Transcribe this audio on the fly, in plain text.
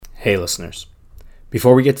Hey listeners,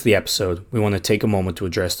 before we get to the episode, we want to take a moment to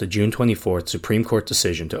address the June 24th Supreme Court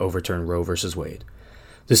decision to overturn Roe v. Wade.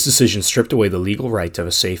 This decision stripped away the legal right to have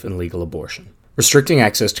a safe and legal abortion. Restricting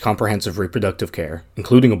access to comprehensive reproductive care,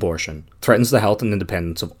 including abortion, threatens the health and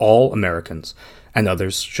independence of all Americans, and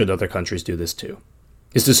others should other countries do this too.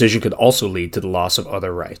 This decision could also lead to the loss of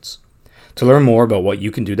other rights. To learn more about what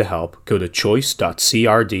you can do to help, go to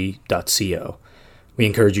choice.crd.co. We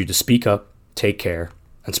encourage you to speak up, take care,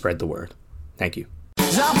 and spread the word. Thank you.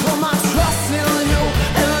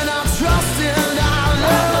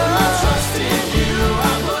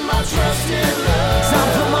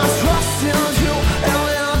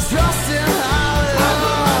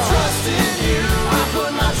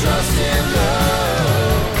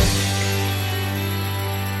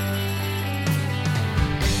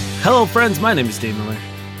 Hello friends, my name is Dave Miller.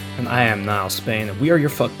 And I am Niall Spain, and we are your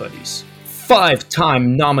fuck buddies.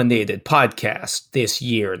 5-time nominated podcast this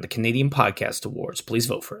year in the Canadian Podcast Awards. Please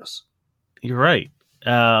vote for us. You're right.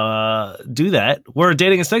 Do that. We're a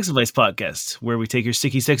dating and sex advice podcast where we take your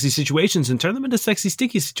sticky, sexy situations and turn them into sexy,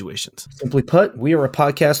 sticky situations. Simply put, we are a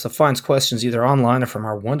podcast that finds questions either online or from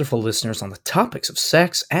our wonderful listeners on the topics of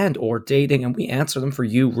sex and or dating, and we answer them for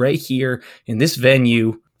you right here in this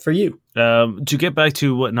venue for you. To get back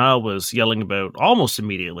to what Niall was yelling about almost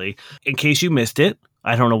immediately, in case you missed it,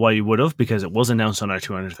 I don't know why you would have, because it was announced on our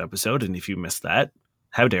 200th episode, and if you missed that,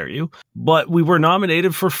 how dare you? But we were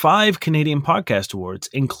nominated for 5 Canadian Podcast Awards,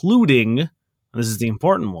 including, and this is the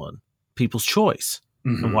important one, People's Choice.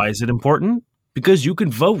 Mm-hmm. And why is it important? Because you can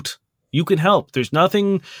vote. You can help. There's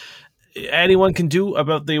nothing anyone can do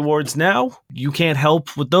about the awards now. You can't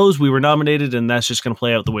help with those. We were nominated, and that's just going to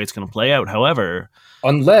play out the way it's going to play out. However,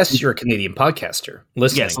 unless you're a Canadian podcaster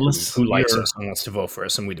listening, yes, who likes us and wants to vote for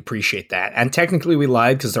us, and we'd appreciate that. And technically we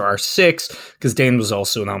lied because there are 6, because Dane was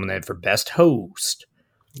also nominated for Best Host.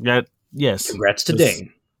 Yes. Congrats to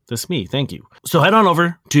Dane. That's me. Thank you. So head on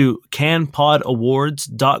over to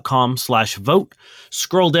canpodawards.com/vote.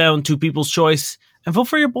 Scroll down to People's Choice and vote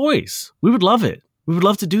for your boys. We would love it. We would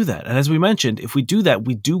love to do that. And as we mentioned, if we do that,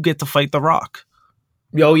 we do get to fight The Rock.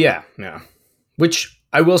 Oh, yeah. Yeah. Which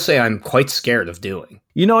I will say I'm quite scared of doing.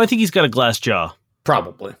 You know, I think he's got a glass jaw.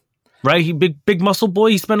 Probably. Right? He big muscle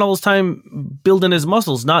boy. He spent all his time building his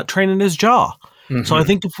muscles, not training his jaw. Mm-hmm. So I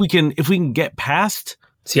think if we can get past.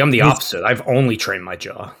 See, I'm the opposite. I've only trained my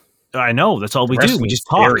jaw. I know. That's all we do. We just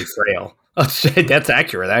talk. Very frail. That's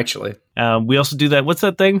accurate, actually. We also do that. What's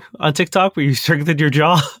that thing on TikTok where you strengthen your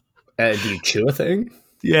jaw? Do you chew a thing?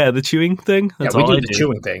 Yeah, the chewing thing. That's we do the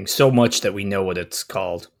chewing thing so much that we know what it's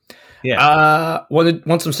called. Yeah.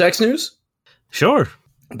 Want some sex news? Sure.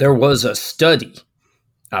 There was a study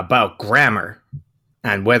about grammar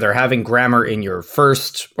and whether having grammar in your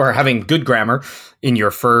first, or having good grammar in your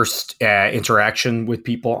first interaction with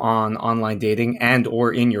people on online dating and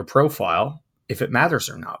or in your profile, if it matters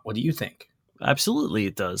or not. What do you think? Absolutely,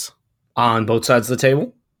 it does. On both sides of the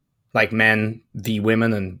table? Like men v.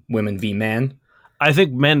 women and women v. men? I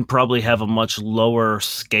think men probably have a much lower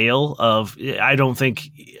scale of. I think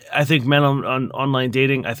men on online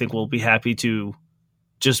dating, I think will be happy to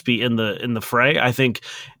just be in the fray. I think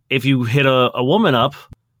if you hit a woman up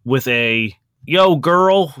with a "yo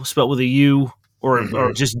girl" spelled with a U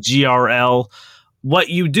or just GRL, what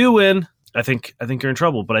you doing? I think you're in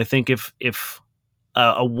trouble. But I think if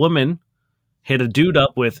a woman hit a dude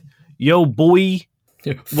up with "yo boy,"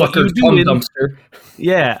 what you doing? Dumpster.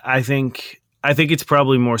 Yeah, I think it's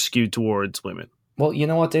probably more skewed towards women. Well, you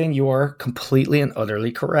know what, Dan? You are completely and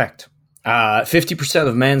utterly correct. 50%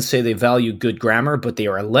 of men say they value good grammar, but they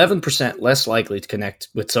are 11% less likely to connect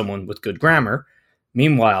with someone with good grammar.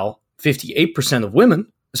 Meanwhile, 58% of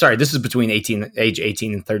women, this is between age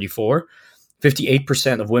 18 and 34,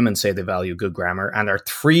 58% of women say they value good grammar and are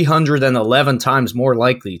 311 times more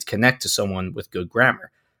likely to connect to someone with good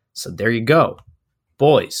grammar. So there you go.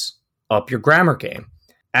 Boys, up your grammar game.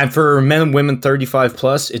 And for men and women 35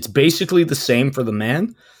 plus, it's basically the same for the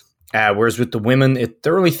men. Whereas with the women,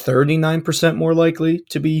 they're only 39% more likely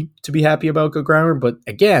to be happy about good grammar. But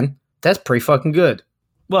again, that's pretty fucking good.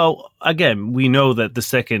 Well, again, we know that the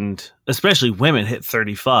second, especially women, hit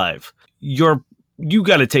 35. You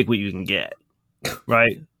got to take what you can get,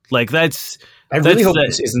 right? Like that's. I really hope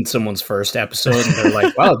this isn't someone's first episode and they're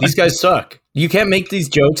like, wow, these guys suck. You can't make these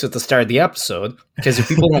jokes at the start of the episode because if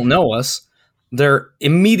people don't know us, they're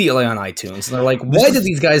immediately on iTunes. And they're like, why do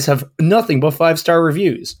these guys have nothing but 5-star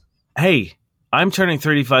reviews? Hey, I'm turning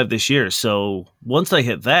 35 this year. So once I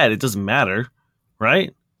hit that, it doesn't matter,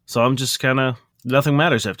 right? So I'm just kind of, nothing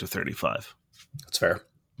matters after 35. That's fair.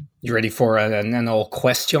 You ready for an old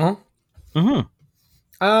question? Mm-hmm.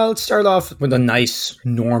 Let's start off with a nice,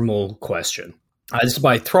 normal question. This is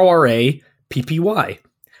by ThrowRA PPY.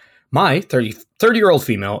 My 30-year-old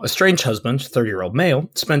female, estranged husband, 30-year-old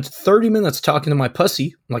male, spent 30 minutes talking to my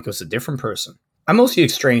pussy like it was a different person. I'm mostly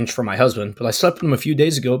estranged from my husband, but I slept with him a few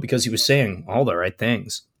days ago because he was saying all the right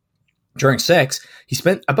things. During sex, he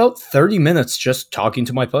spent about 30 minutes just talking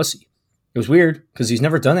to my pussy. It was weird because he's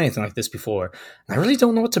never done anything like this before, and I really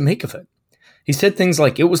don't know what to make of it. He said things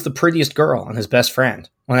like it was the prettiest girl and his best friend.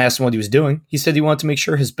 When I asked him what he was doing, he said he wanted to make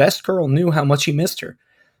sure his best girl knew how much he missed her.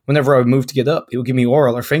 Whenever I would move to get up, he would give me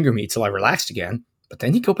oral or finger me till I relaxed again, but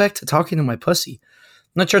then he'd go back to talking to my pussy.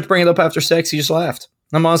 When I tried to bring it up after sex, he just laughed.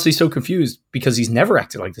 I'm honestly so confused because he's never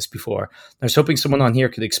acted like this before. I was hoping someone on here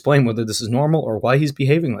could explain whether this is normal or why he's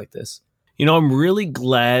behaving like this. You know, I'm really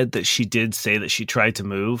glad that she did say that she tried to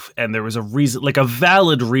move, and there was a reason, like a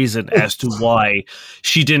valid reason as to why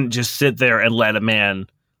she didn't just sit there and let a man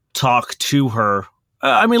talk to her.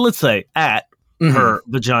 Let's say at her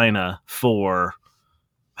vagina for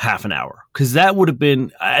half an hour. Because that would have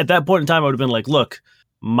been, at that point in time, I would have been like, look,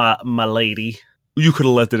 my lady, you could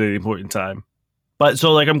have left it at any point in time. But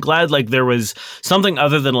so, like, I'm glad, like, there was something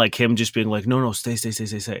other than, like, him just being like, no, stay.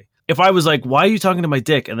 If I was like, why are you talking to my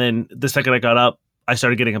dick? And then the second I got up, I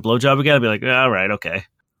started getting a blowjob again, I'd be like, all right, okay.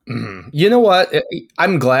 Mm-hmm. You know what?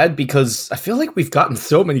 I'm glad because I feel like we've gotten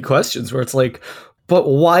so many questions where it's like, but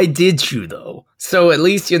why did you, though? So at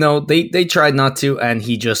least, they tried not to, and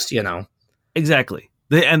he just, Exactly.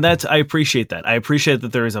 And I appreciate that. I appreciate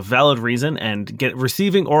that there is a valid reason, and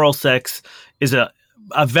receiving oral sex is a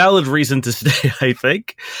valid reason to stay, I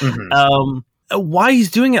think. Mm-hmm. Why he's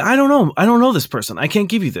doing it, I don't know. I don't know this person. I can't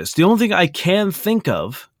give you this. The only thing I can think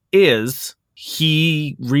of is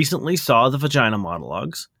he recently saw the Vagina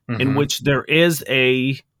Monologues, in which there is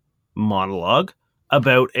a monologue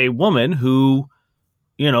about a woman who,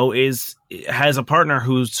 has a partner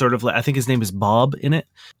who's sort of like, I think his name is Bob in it,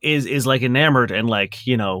 is like enamored and like,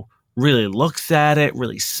 really looks at it,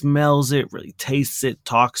 really smells it, really tastes it,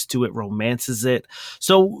 talks to it, romances it.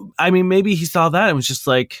 So, I mean, maybe he saw that and was just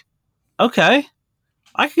like, okay,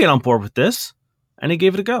 I can get on board with this. And he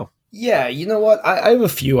gave it a go. Yeah, you know what? I have a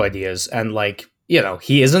few ideas. And like,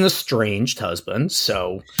 he is an estranged husband.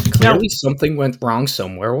 So clearly something went wrong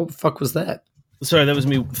somewhere. What the fuck was that? Sorry, that was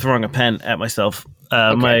me throwing a pen at myself.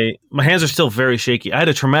 Okay. My hands are still very shaky. I had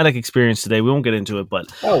a traumatic experience today. We won't get into it, but...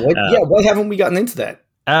 why haven't we gotten into that?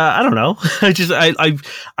 I don't know.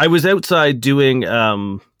 I was outside doing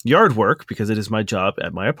yard work because it is my job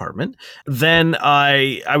at my apartment. Then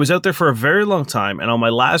I was out there for a very long time, and on my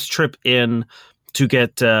last trip in to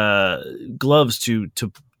get gloves to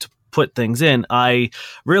put things in, I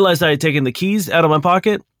realized I had taken the keys out of my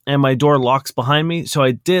pocket, and my door locks behind me. So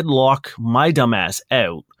I did lock my dumbass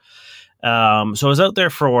out. So I was out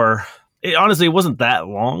there honestly, it wasn't that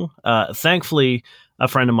long. Thankfully, a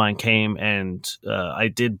friend of mine came, and I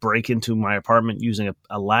did break into my apartment using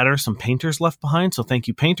a ladder some painters left behind. So thank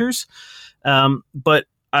you, painters. But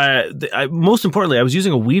most importantly, I was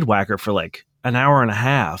using a weed whacker for like an hour and a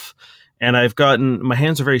half, and my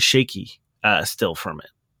hands are very shaky still from it.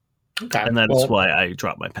 Okay. And that's why I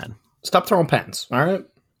dropped my pen. Stop throwing pens. All right.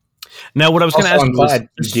 Now, what I was going to ask you was,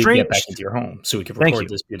 you did get back into your home so we could record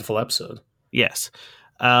this beautiful episode. Yes.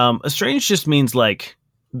 Estranged just means like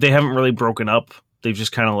they haven't really broken up. They've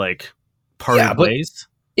just kind of like parted ways.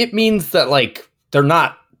 It means that like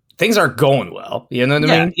things aren't going well. You know what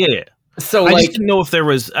I mean? Yeah. So I just didn't know if there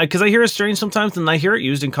was, because I hear estranged sometimes and I hear it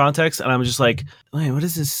used in context and I'm just like, wait, what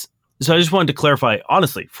is this? So I just wanted to clarify,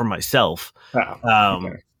 honestly, for myself,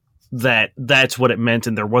 that's what it meant,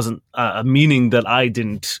 and there wasn't a meaning that I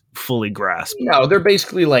didn't fully grasp. No, they're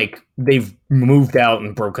basically like they've moved out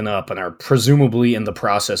and broken up and are presumably in the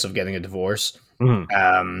process of getting a divorce.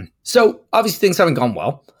 Mm-hmm. So obviously things haven't gone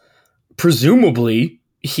well. Presumably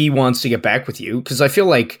he wants to get back with you because I feel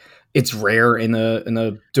like it's rare in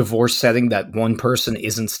a divorce setting that one person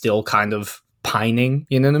isn't still kind of pining,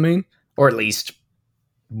 you know what I mean? Or at least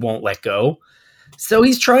won't let go. So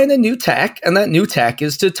he's trying a new tack, and that new tack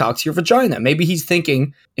is to talk to your vagina. Maybe he's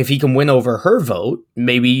thinking if he can win over her vote,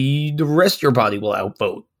 maybe the rest of your body will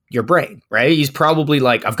outvote your brain, right? He's probably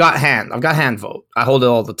like, I've got hand vote. I hold it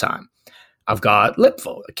all the time. I've got lip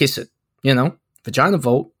vote. I kiss it, vagina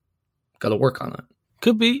vote. Got to work on it.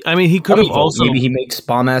 Could be. I mean, he could have also. Maybe he makes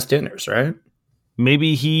bomb-ass dinners, right?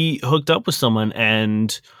 Maybe he hooked up with someone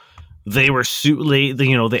and they were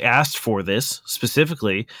they asked for this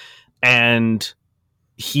specifically, and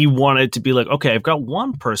he wanted to be like, okay, I've got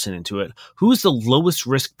one person into it. Who's the lowest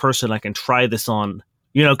risk person I can try this on?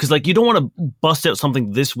 Because like you don't want to bust out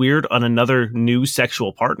something this weird on another new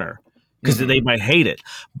sexual partner because they might hate it.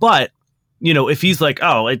 But if he's like,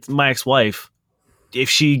 oh, it's my ex-wife, if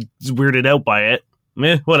she's weirded out by it,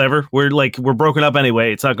 whatever. We're broken up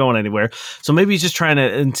anyway. It's not going anywhere. So maybe he's just trying to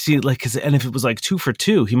and see and if it was like 2 for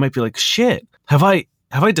 2, he might be like, shit, have I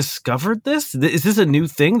discovered this? Is this a new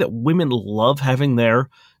thing that women love having their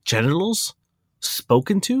genitals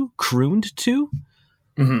spoken to, crooned to?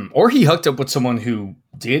 Mm-hmm. Or he hooked up with someone who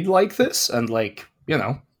did like this and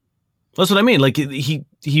That's what I mean. Like he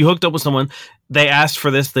hooked up with someone, they asked for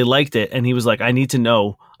this, they liked it, and he was like, I need to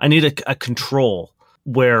know, I need a control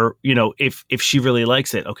where, if she really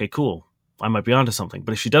likes it, okay, cool, I might be onto something.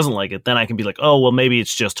 But if she doesn't like it, then I can be like, oh, well, maybe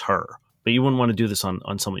it's just her. But you wouldn't want to do this on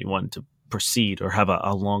someone you want to proceed or have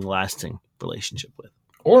a long-lasting relationship with.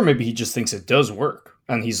 Or maybe he just thinks it does work,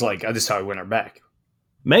 and he's like, this is how I win her back.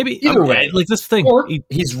 Maybe. Either way. Like this thing. Or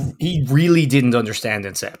he really didn't understand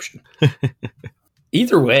Inception.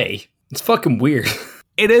 Either way, it's fucking weird.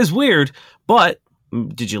 It is weird, but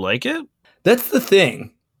did you like it? That's the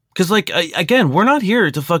thing. Because, again, we're not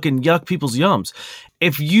here to fucking yuck people's yums.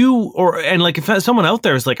 If someone out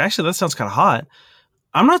there is like, actually, that sounds kind of hot,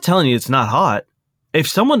 I'm not telling you it's not hot. If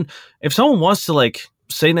someone wants to,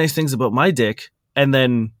 say nice things about my dick and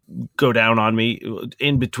then go down on me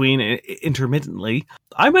in between intermittently,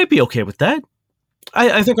 I might be okay with that.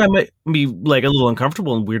 I think I might be, a little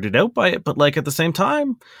uncomfortable and weirded out by it, but, at the same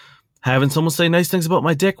time, having someone say nice things about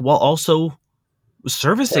my dick while also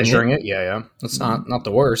servicing it. Yeah. That's not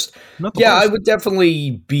the worst. Not the worst. I would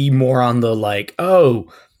definitely be more on the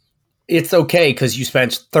it's okay because you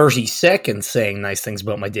spent 30 seconds saying nice things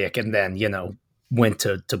about my dick and then, went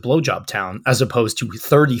to blowjob town, as opposed to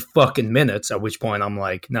 30 fucking minutes, at which point I'm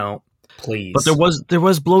like, no, please. But there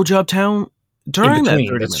was blowjob town during that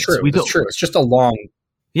 30 That's minutes. true. That's true. It's just a long...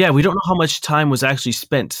 Yeah, we don't know how much time was actually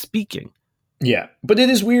spent speaking. Yeah, but it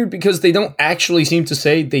is weird because they don't actually seem to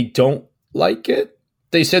say they don't like it.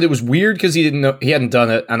 They said it was weird because he hadn't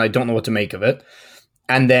done it, and I don't know what to make of it.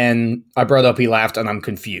 And then I brought up he laughed, and I'm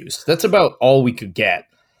confused. That's about all we could get.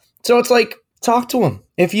 So it's like, talk to him.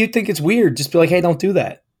 If you think it's weird, just be like, hey, don't do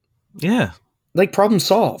that. Yeah. Problem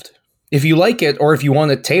solved. If you like it, or if you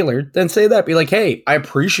want it tailored, then say that. Be like, hey, I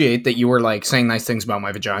appreciate that you were saying nice things about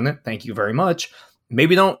my vagina. Thank you very much.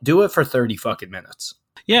 Maybe don't do it for 30 fucking minutes.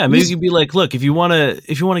 Yeah, maybe you'd be like, look, if you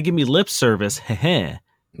wanna give me lip service,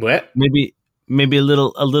 what? Maybe a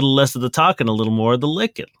little less of the talking, a little more of the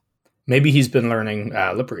licking. Maybe he's been learning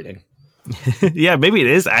lip reading. Yeah, maybe it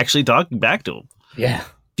is actually talking back to him. Yeah.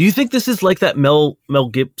 Do you think this is like that Mel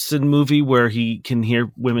Gibson movie where he can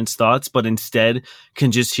hear women's thoughts, but instead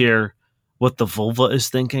can just hear what the vulva is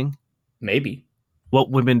thinking? Maybe. What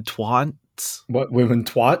women twats? What women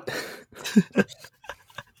twat? I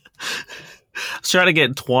was trying to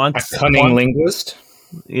get twats. A cunning linguist?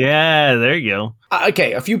 Yeah, there you go.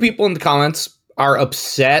 Okay, a few people in the comments are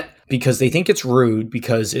upset because they think it's rude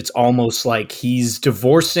because it's almost like he's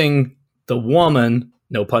divorcing the woman,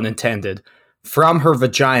 no pun intended, from her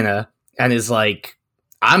vagina and is like,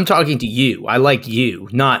 I'm talking to you. I like you,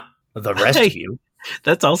 not the rest of you.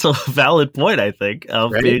 That's also a valid point, I think,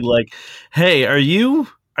 of right? Being like, hey, are you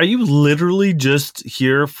literally just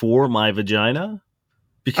here for my vagina?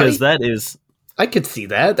 Because that is... I could see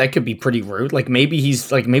that. That could be pretty rude. Maybe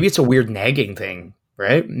maybe it's a weird nagging thing,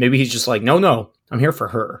 right? Maybe he's just like, no, I'm here for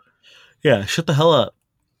her. Yeah, shut the hell up.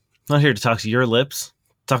 I'm not here to talk to your lips.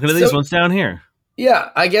 Talking to these ones down here. Yeah,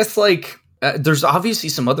 I guess there's obviously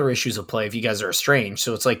some other issues at play if you guys are estranged.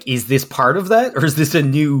 So it's is this part of that? Or is this a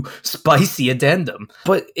new spicy addendum?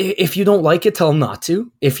 But if you don't like it, tell him not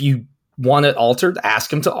to. If you want it altered,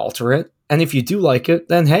 ask him to alter it. And if you do like it,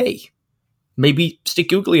 then hey, maybe stick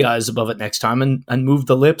googly eyes above it next time and move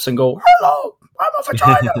the lips and go, hello, I'm a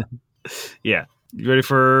vagina. Yeah. You ready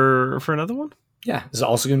for another one? Yeah. Is it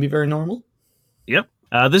also going to be very normal? Yep.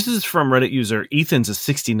 This is from Reddit user Ethan's a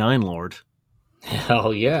 69 Lord.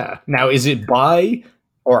 Hell yeah. Now, is it by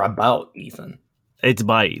or about Ethan? It's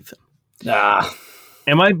by Ethan.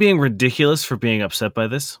 Am I being ridiculous for being upset by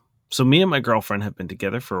this? So me and my girlfriend have been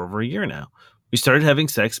together for over a year now. We started having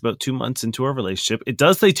sex about 2 months into our relationship. It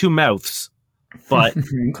does say 2 mouths, but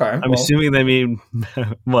I'm assuming they mean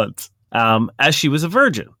months. As she was a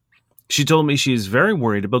virgin. She told me she is very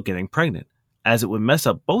worried about getting pregnant, as it would mess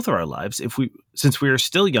up both of our lives since we are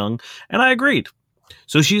still young, and I agreed.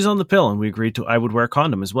 So she's on the pill, and we agreed I would wear a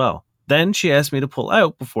condom as well. Then she asked me to pull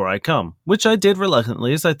out before I come, which I did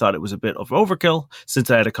reluctantly, as I thought it was a bit of overkill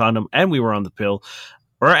since I had a condom and we were on the pill,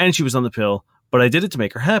 and she was on the pill, but I did it to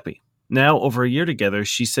make her happy. Now, over a year together,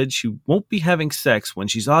 she said she won't be having sex when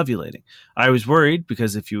she's ovulating. I was worried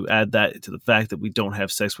because if you add that to the fact that we don't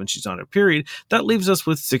have sex when she's on her period, that leaves us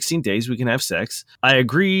with 16 days we can have sex. I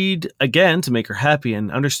agreed again to make her happy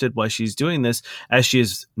and understood why she's doing this, as she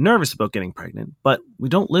is nervous about getting pregnant, but we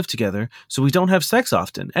don't live together, so we don't have sex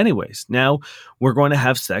often. Anyways, now we're going to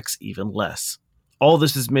have sex even less. All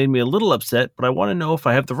this has made me a little upset, but I want to know if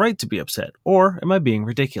I have the right to be upset, or am I being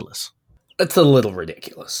ridiculous? It's a little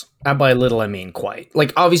ridiculous. And by little, I mean quite.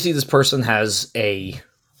 Like, obviously, this person has a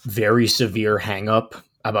very severe hang-up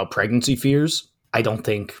about pregnancy fears. I don't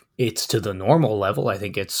think it's to the normal level. I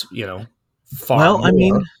think it's, far more. I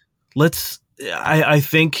mean, I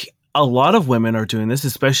think a lot of women are doing this,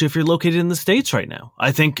 especially if you're located in the States right now.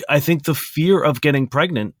 I think the fear of getting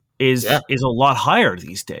pregnant is a lot higher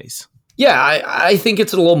these days. Yeah, I think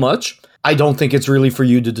it's a little much. I don't think it's really for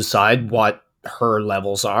you to decide what her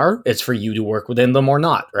levels are. It's for you to work within them or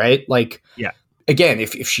not, right? Like, yeah. Again,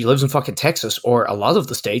 if she lives in fucking Texas or a lot of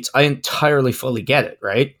the states, I entirely fully get it,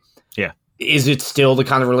 right? Yeah. Is it still the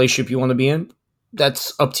kind of relationship you want to be in?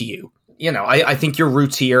 That's up to you. I think your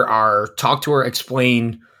roots here are talk to her,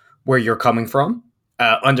 explain where you're coming from,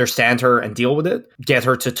 understand her and deal with it, get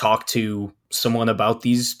her to talk to someone about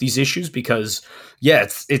these issues, because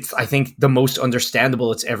it's I think the most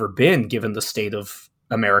understandable it's ever been given the state of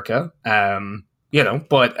America.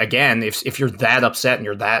 But again, if you're that upset and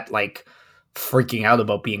you're that like freaking out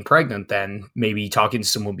about being pregnant, then maybe talking to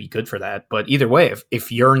someone would be good for that. But either way,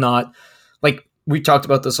 if you're not, like, we talked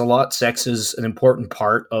about this a lot, sex is an important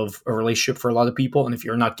part of a relationship for a lot of people. And if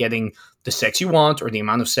you're not getting the sex you want or the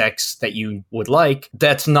amount of sex that you would like,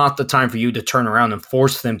 that's not the time for you to turn around and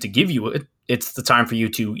force them to give you it. It's the time for you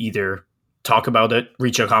to either talk about it,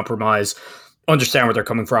 reach a compromise, understand where they're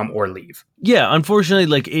coming from, or leave. Yeah, unfortunately,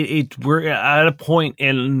 like we're at a point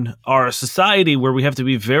in our society where we have to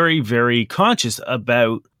be very, very conscious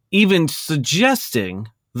about even suggesting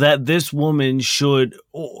that this woman should,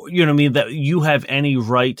 that you have any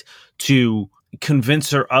right to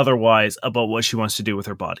convince her otherwise about what she wants to do with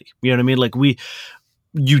her body. You know what I mean? Like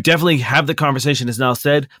you definitely have the conversation, as Niall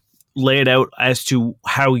said, lay it out as to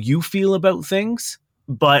how you feel about things.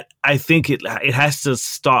 But I think it has to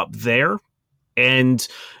stop there. And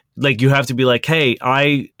like, you have to be like, hey,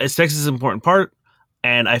 sex is an important part,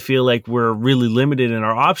 and I feel like we're really limited in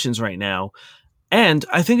our options right now. And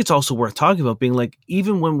I think it's also worth talking about being like,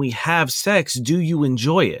 even when we have sex, do you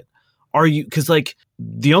enjoy it? Are you, because like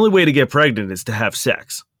the only way to get pregnant is to have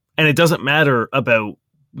sex, and it doesn't matter about,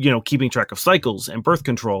 keeping track of cycles and birth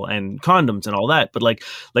control and condoms and all that. But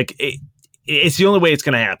it's the only way it's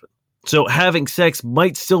going to happen. So having sex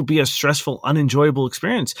might still be a stressful, unenjoyable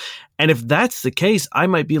experience. And if that's the case, I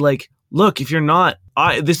might be like, look, if you're not,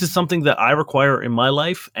 this is something that I require in my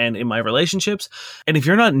life and in my relationships. And if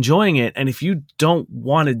you're not enjoying it, and if you don't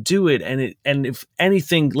want to do it, and if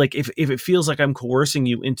anything, like if it feels like I'm coercing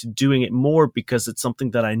you into doing it more because it's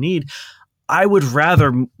something that I need, I would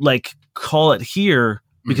rather like call it here,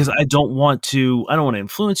 because I don't want to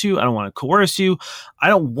influence you. I don't want to coerce you. I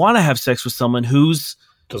don't want to have sex with someone who's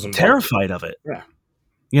terrified of it. Yeah.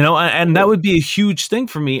 And that would be a huge thing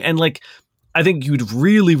for me. And like, I think you'd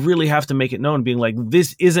really, really have to make it known, being like,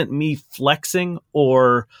 this isn't me flexing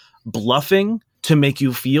or bluffing to make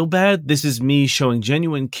you feel bad. This is me showing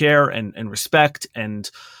genuine care and respect and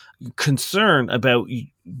concern about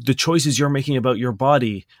the choices you're making about your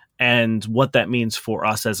body and what that means for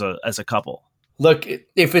us as a couple. Look,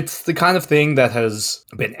 if it's the kind of thing that has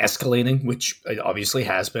been escalating, which it obviously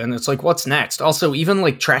has been, it's like, what's next? Also, even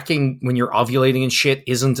like tracking when you're ovulating and shit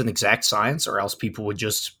isn't an exact science, or else people would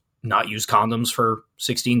just not use condoms for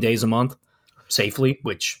 16 days a month safely,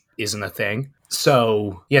 which isn't a thing.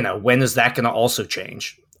 So, when is that going to also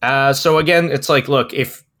change? So again, it's like, look,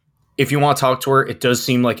 if you want to talk to her, it does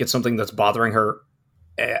seem like it's something that's bothering her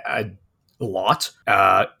a lot.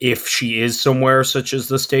 If she is somewhere such as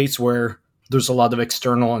the States where there's a lot of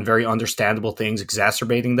external and very understandable things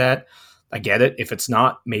exacerbating that, I get it. If it's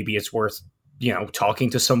not, maybe it's worth, talking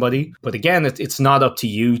to somebody. But again, it's not up to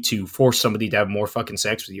you to force somebody to have more fucking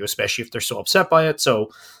sex with you, especially if they're so upset by it.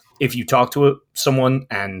 So if you talk to someone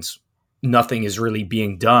and nothing is really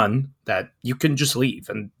being done, that you can just leave.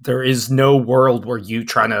 And there is no world where you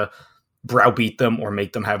trying to browbeat them or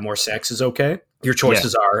make them have more sex is okay. Your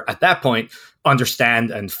choices are, at that point, understand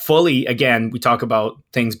and fully, again, we talk about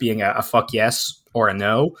things being a fuck yes or a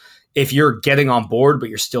no. If you're getting on board, but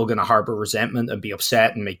you're still going to harbor resentment and be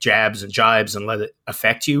upset and make jabs and jibes and let it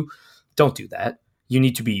affect you, don't do that. You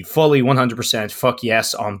need to be fully 100% fuck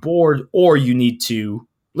yes on board, or you need to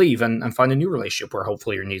leave and find a new relationship where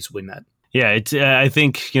hopefully your needs will be met. Yeah, it's. I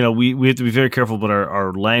think we have to be very careful about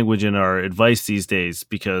our language and our advice these days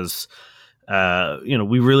because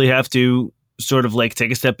we really have to sort of like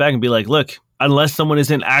take a step back and be like, look, unless someone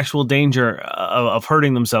is in actual danger of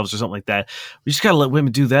hurting themselves or something like that, we just gotta let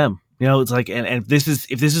women do them. It's like, and if this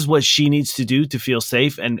is what she needs to do to feel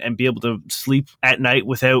safe and be able to sleep at night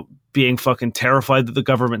without being fucking terrified that the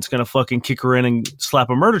government's going to fucking kick her in and slap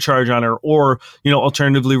a murder charge on her or,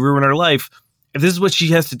 alternatively ruin her life. If this is what she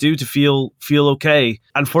has to do to feel okay,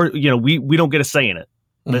 unfortunately, we don't get a say in it.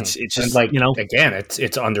 It's just again,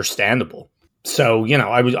 it's understandable. So,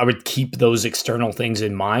 I would keep those external things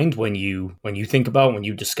in mind when you think about, when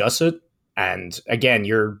you discuss it. And again,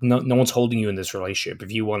 no one's holding you in this relationship.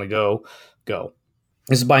 If you want to go.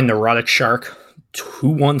 This is by Neurotic Shark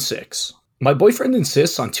 216. My boyfriend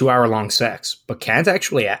insists on 2-hour-long sex, but can't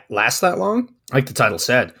actually last that long. Like the title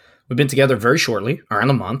said, we've been together very shortly, around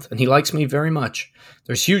a month, and he likes me very much.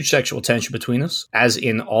 There's huge sexual tension between us, as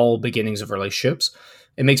in all beginnings of relationships.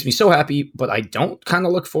 It makes me so happy, but I don't kind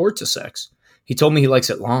of look forward to sex. He told me he likes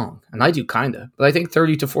it long, and I do kind of, but I think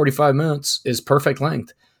 30 to 45 minutes is perfect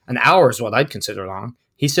length. An hour is what I'd consider long.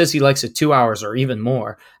 He says he likes it 2 hours or even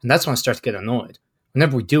more, and that's when I start to get annoyed.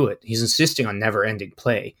 Whenever we do it, he's insisting on never-ending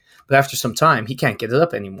play, but after some time, he can't get it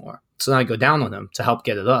up anymore. So then I go down on him to help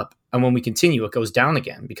get it up, and when we continue, it goes down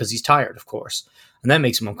again, because he's tired, of course. And that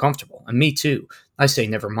makes him uncomfortable, and me too. I say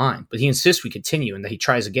never mind, but he insists we continue and that he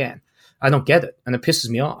tries again. I don't get it, and it pisses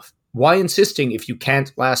me off. Why insisting if you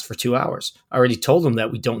can't last for 2 hours? I already told him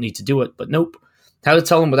that we don't need to do it, but nope. How to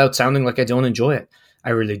tell him without sounding like I don't enjoy it?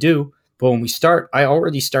 I really do. But when we start, I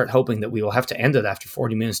already start hoping that we will have to end it after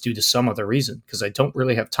 40 minutes due to some other reason, because I don't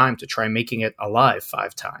really have time to try making it alive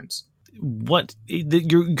 5 times.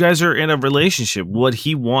 You guys are in a relationship. What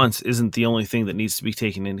he wants isn't the only thing that needs to be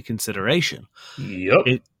taken into consideration.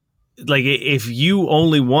 Yep. If you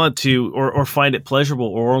only want to or find it pleasurable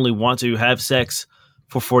or only want to have sex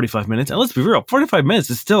for 45 minutes, and let's be real, 45 minutes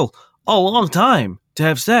is still a long time to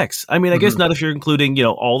have sex. I mean, I guess not if you're including,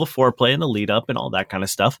 all the foreplay and the lead up and all that kind of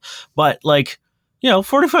stuff. But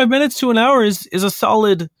 45 minutes to an hour is a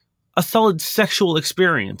solid sexual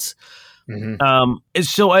experience. And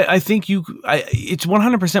so I think it's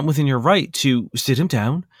 100% within your right to sit him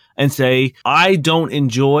down and say, I don't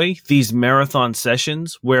enjoy these marathon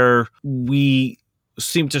sessions where we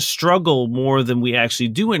seem to struggle more than we actually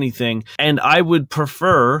do anything. And I would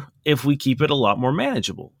prefer if we keep it a lot more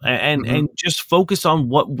manageable and just focus on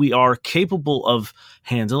what we are capable of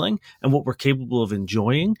handling and what we're capable of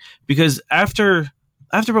enjoying. Because after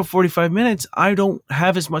about 45 minutes, I don't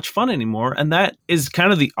have as much fun anymore. And that is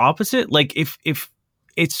kind of the opposite. Like if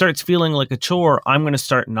it starts feeling like a chore, I'm going to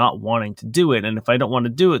start not wanting to do it. And if I don't want to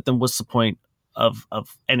do it, then what's the point of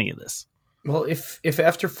any of this? Well, if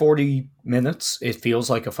after 40 minutes it feels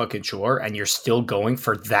like a fucking chore and you're still going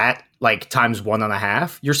for that, times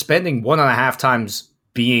 1.5, you're spending 1.5 times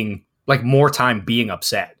being more time being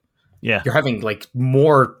upset. Yeah. You're having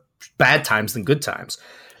more bad times than good times.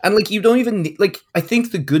 And you don't even I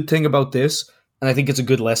think the good thing about this, and I think it's a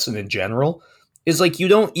good lesson in general, is you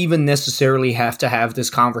don't even necessarily have to have this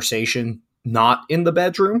conversation not in the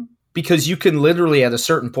bedroom, because you can literally at a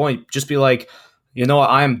certain point just be like, you know what,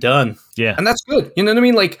 I am done. Yeah. And that's good. You know what I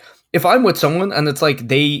mean? If I'm with someone and it's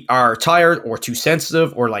they are tired or too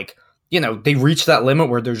sensitive or they reach that limit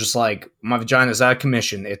where they're just my vagina's out of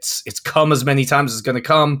commission. It's come as many times as it's going to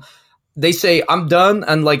come. They say, I'm done.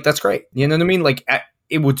 And that's great. You know what I mean?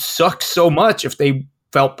 It would suck so much if they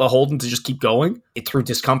felt beholden to just keep going through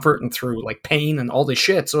discomfort and through pain and all this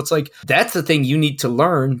shit. So it's that's the thing you need to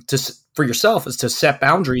learn for yourself, is to set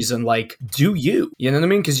boundaries and do you know what I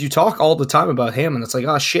mean? Because you talk all the time about him and it's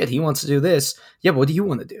oh shit, he wants to do this. Yeah, but what do you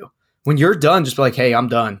want to do? When you're done, just be hey, I'm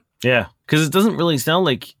done. Yeah, because it doesn't really sound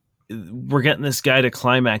like we're getting this guy to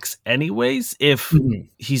climax anyways if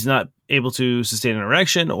he's not able to sustain an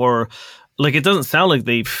erection, or it doesn't sound like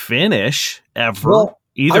they finish ever. Well,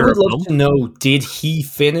 either I would love to know, did he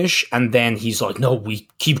finish and then he's no, we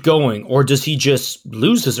keep going, or does he just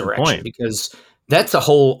lose his erection? Because that's a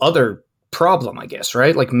whole other problem, I guess,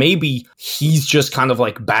 right? Maybe he's just kind of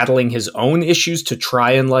battling his own issues to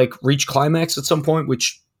try and reach climax at some point,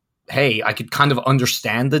 which, hey, I could kind of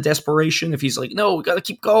understand the desperation if he's no, we got to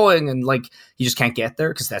keep going, and he just can't get there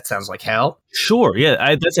because that sounds like hell. Sure,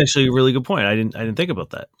 yeah, that's actually a really good point. I didn't think about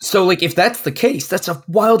that. So if that's the case, that's a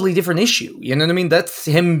wildly different issue. You know what I mean? That's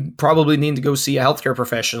him probably needing to go see a healthcare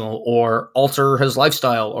professional or alter his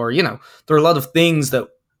lifestyle, or there are a lot of things that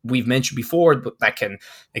we've mentioned before, but that can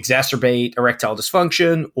exacerbate erectile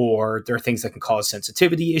dysfunction, or there are things that can cause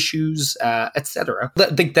sensitivity issues, etc. I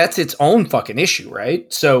think that's its own fucking issue,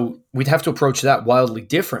 right? So we'd have to approach that wildly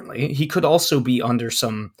differently. He could also be under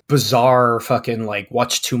some bizarre fucking like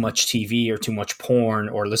watch too much TV or too much porn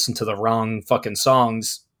or listen to the wrong fucking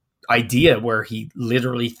songs idea where he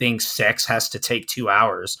literally thinks sex has to take 2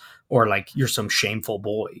 hours, or like you're some shameful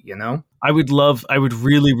boy, you know? I would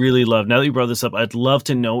really, really love, now that you brought this up, I'd love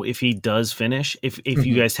to know if he does finish, if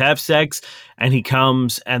you guys have sex and he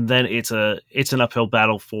comes and then it's an uphill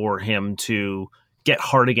battle for him to get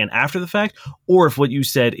hard again after the fact, or if what you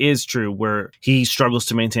said is true where he struggles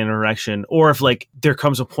to maintain an erection, or if like there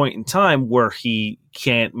comes a point in time where he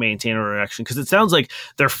can't maintain an erection, because it sounds like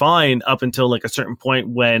they're fine up until like a certain point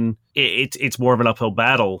when it's more of an uphill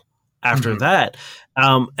battle after that.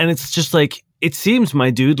 And it's just like, it seems,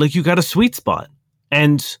 my dude, like you got a sweet spot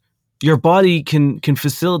and your body can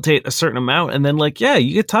facilitate a certain amount, and then like, yeah,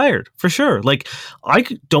 you get tired for sure. Like, I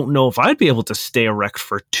don't know if I'd be able to stay erect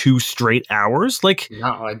for 2 straight hours. Like,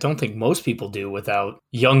 no, I don't think most people do without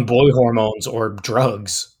young boy hormones or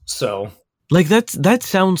drugs. So, like that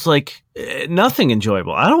sounds like nothing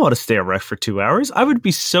enjoyable. I don't want to stay erect for 2 hours. I would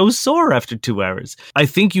be so sore after 2 hours. I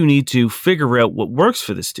think you need to figure out what works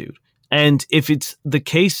for this dude. And if it's the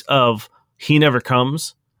case of he never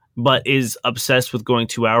comes, but is obsessed with going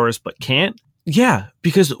 2 hours, but can't. Yeah,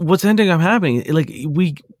 because what's ending up happening, like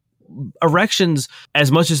erections,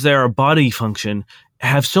 as much as they're a body function,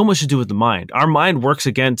 have so much to do with the mind. Our mind works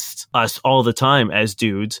against us all the time as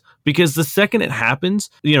dudes, because the second it happens,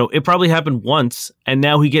 it probably happened once, and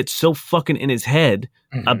now he gets so fucking in his head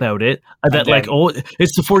about it that like, oh,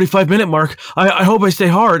 it's the 45-minute mark. I hope I stay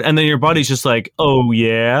hard. And then your body's just like, oh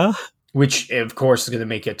yeah. Which, of course, is going to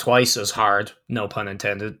make it twice as hard, no pun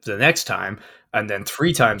intended, the next time, and then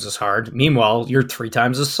 3 times as hard. Meanwhile, you're 3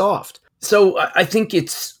 times as soft. So I think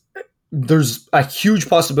there's a huge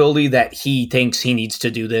possibility that he thinks he needs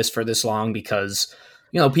to do this for this long because,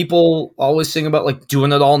 people always sing about like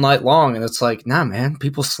doing it all night long. And it's like, nah, man,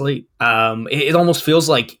 people sleep. It almost feels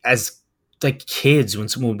like as like kids when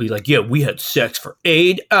someone would be like, yeah, we had sex for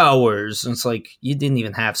 8 hours. And it's like, you didn't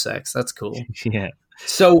even have sex. That's cool. Yeah.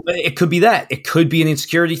 So it could be that. It could be an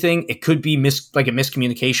insecurity thing. It could be like a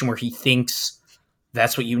miscommunication where he thinks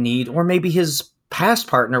that's what you need. Or maybe his past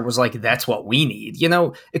partner was like, that's what we need.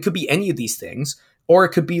 It could be any of these things. Or it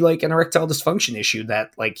could be like an erectile dysfunction issue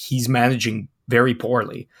that like he's managing very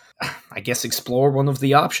poorly. I guess explore one of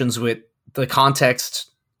the options with the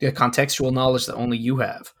contextual knowledge that only you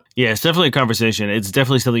have. Yeah, it's definitely a conversation. It's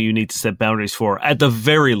definitely something you need to set boundaries for at the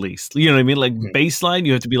very least. You know what I mean? Like baseline,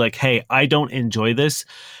 you have to be like, hey, I don't enjoy this.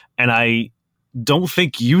 And I don't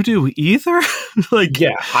think you do either. Like,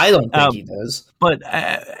 yeah, I don't think he does. But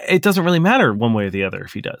it doesn't really matter one way or the other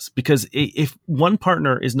if he does. Because if one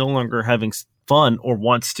partner is no longer having fun or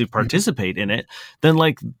wants to participate in it, then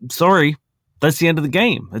like, sorry, that's the end of the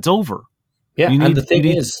game. It's over. Yeah, and the thing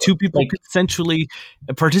is, 2 people consensually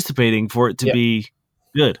participating for it to be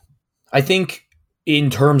good. I think in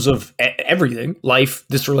terms of everything, life,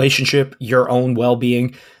 this relationship, your own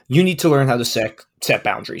well-being, you need to learn how to set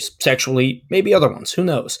boundaries sexually, maybe other ones, who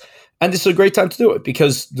knows? And this is a great time to do it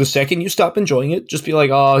because the second you stop enjoying it, just be like,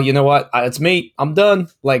 oh, you know what? It's me. I'm done.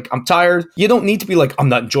 Like, I'm tired. You don't need to be like, I'm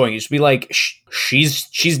not enjoying it. Just be like,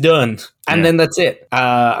 she's done. And then that's it.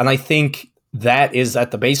 And I think that is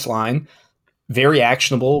at the baseline, very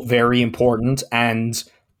actionable, very important, and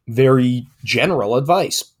very general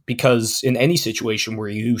advice, because in any situation where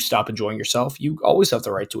you stop enjoying yourself, you always have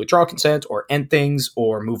the right to withdraw consent or end things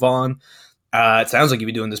or move on. It sounds like you'd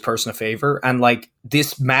be doing this person a favor, and like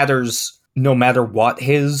this matters no matter what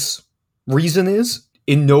his reason is.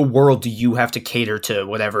 In no world do you have to cater to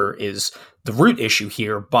whatever is the root issue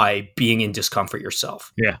here by being in discomfort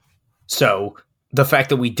yourself. Yeah. So the fact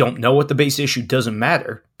that we don't know what the base issue doesn't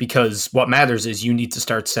matter, because what matters is you need to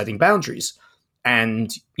start setting boundaries.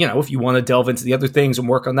 And, if you want to delve into the other things and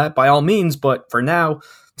work on that, by all means. But for now,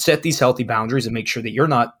 set these healthy boundaries and make sure that you're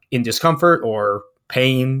not in discomfort or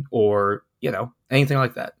pain or, anything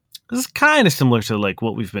like that. This is kind of similar to like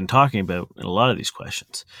what we've been talking about in a lot of these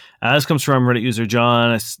questions. This comes from Reddit user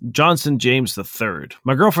Johnson James III.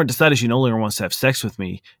 My girlfriend decided she no longer wants to have sex with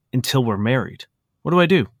me until we're married. What do I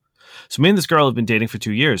do? So me and this girl have been dating for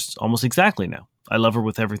 2 years, almost exactly now. I love her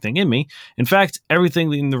with everything in me. In fact,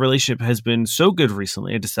 everything in the relationship has been so good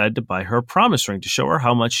recently, I decided to buy her a promise ring to show her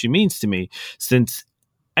how much she means to me, since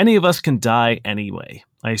any of us can die anyway.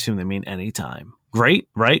 I assume they mean anytime. Great,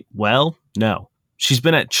 right? Well, no. She's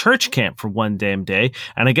been at church camp for one damn day,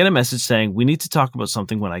 and I get a message saying, we need to talk about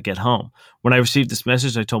something when I get home. When I received this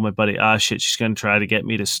message, I told my buddy, shit, she's going to try to get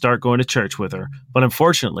me to start going to church with her. But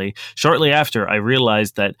unfortunately, shortly after, I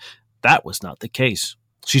realized that that was not the case.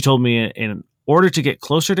 She told me in order to get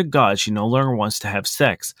closer to God, she no longer wants to have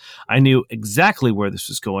sex. I knew exactly where this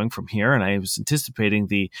was going from here, and I was anticipating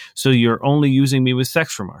so you're only using me with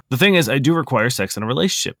sex remark. The thing is, I do require sex in a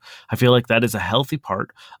relationship. I feel like that is a healthy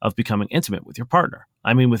part of becoming intimate with your partner.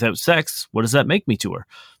 I mean, without sex, what does that make me to her?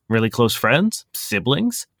 Really close friends?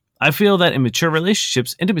 Siblings? I feel that in mature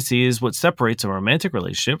relationships, intimacy is what separates a romantic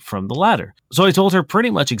relationship from the latter. So I told her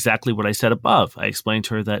pretty much exactly what I said above. I explained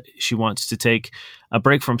to her that she wants to take a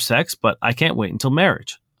break from sex, but I can't wait until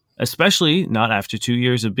marriage, especially not after 2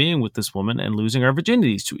 years of being with this woman and losing our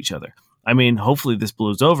virginities to each other. I mean, hopefully this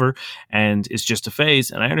blows over and it's just a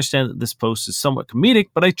phase, and I understand that this post is somewhat comedic,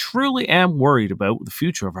 but I truly am worried about the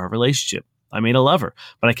future of our relationship. I mean, I love her,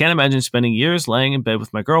 but I can't imagine spending years laying in bed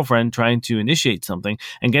with my girlfriend trying to initiate something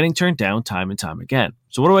and getting turned down time and time again.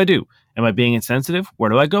 So what do? Am I being insensitive? Where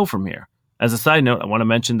do I go from here? As a side note, I want to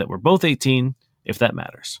mention that we're both 18, if that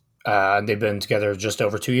matters. They've been together just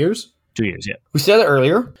over 2 years? 2 years, yeah. We said it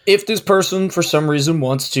earlier. If this person, for some reason,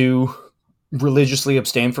 wants to religiously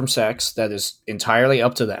abstain from sex, that is entirely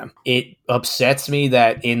up to them. It upsets me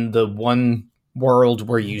that in the one world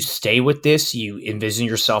where you stay with this, you envision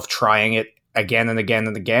yourself trying it again and again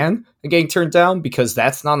and again and getting turned down, because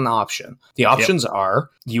that's not an option. The options are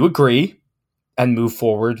you agree and move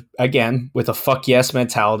forward again with a fuck yes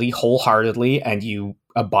mentality wholeheartedly, and you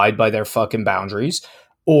abide by their fucking boundaries,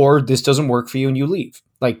 or this doesn't work for you and you leave.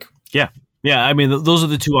 Yeah. I mean, those are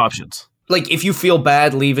the two options. Like, if you feel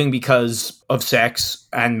bad leaving because of sex,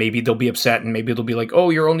 and maybe they'll be upset and maybe they'll be like, oh,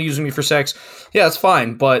 you're only using me for sex. Yeah, that's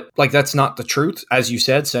fine. But like, that's not the truth. As you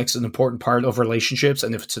said, sex is an important part of relationships.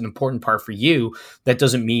 And if it's an important part for you, that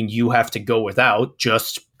doesn't mean you have to go without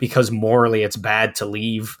just because morally it's bad to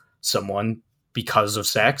leave someone because of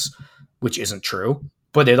sex, which isn't true.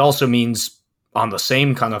 But it also means, on the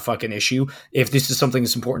same kind of fucking issue, if this is something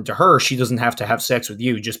that's important to her, she doesn't have to have sex with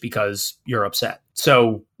you just because you're upset.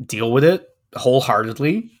 So deal with it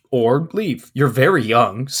wholeheartedly or leave. You're very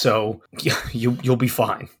young, so you'll be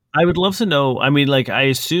fine. I would love to know, I mean, like, I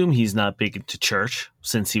assume he's not big into church,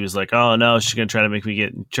 since he was like, oh no, she's going to try to make me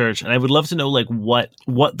get in church. And I would love to know, like, what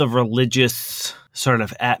the religious sort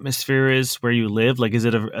of atmosphere is where you live. Like, is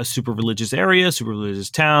it a super religious area, super religious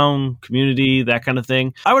town, community, that kind of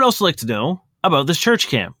thing? I would also like to know about this church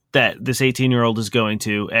camp that this 18-year-old is going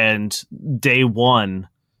to, and day one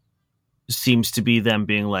seems to be them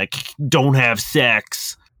being like, don't have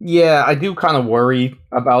sex. Yeah, I do kind of worry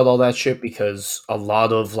about all that shit, because a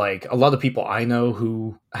lot of people I know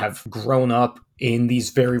who have grown up in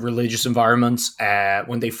these very religious environments,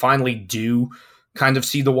 when they finally do kind of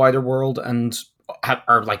see the wider world and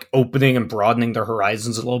are like opening and broadening their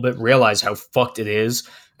horizons a little bit, realize how fucked it is.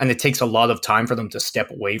 And it takes a lot of time for them to step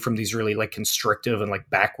away from these really like constrictive and like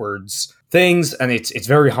backwards things. And it's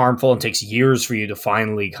very harmful, and takes years for you to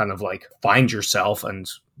finally kind of like find yourself and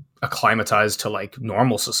acclimatize to like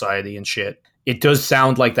normal society and shit. It does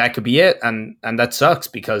sound like that could be it. And that sucks,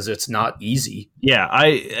 because it's not easy. Yeah.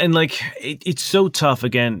 It's so tough,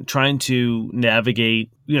 again, trying to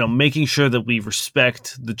navigate, making sure that we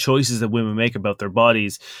respect the choices that women make about their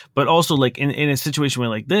bodies, but also like in a situation where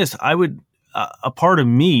like this, I would, a part of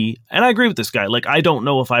me, and I agree with this guy, like, I don't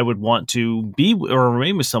know if I would want to be or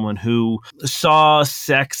remain with someone who saw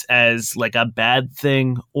sex as like a bad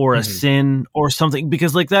thing or a sin or something,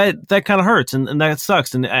 because like that kind of hurts and that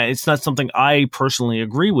sucks. And it's not something I personally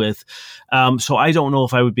agree with. So I don't know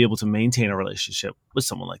if I would be able to maintain a relationship with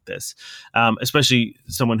someone like this, especially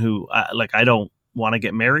someone who I don't want to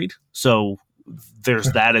get married. So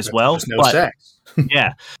there's that as well. There's no sex.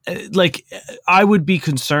 Yeah. Like, I would be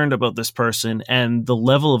concerned about this person and the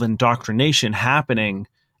level of indoctrination happening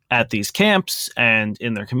at these camps and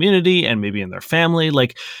in their community and maybe in their family.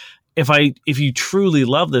 Like, if you truly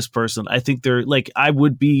love this person, I think I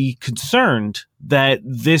would be concerned that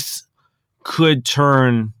this could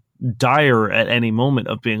turn dire at any moment,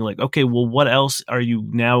 of being like, okay, well, what else are you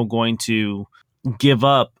now going to give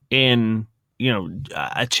up in,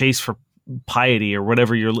 a chase for piety or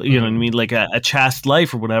whatever you know what I mean, like a chaste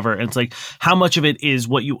life or whatever. And it's like, how much of it is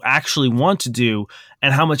what you actually want to do,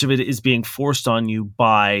 and how much of it is being forced on you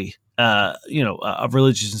by a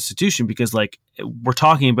religious institution? Because like, we're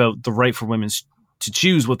talking about the right for women to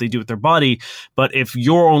choose what they do with their body, but if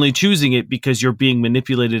you're only choosing it because you're being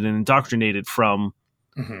manipulated and indoctrinated from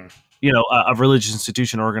a religious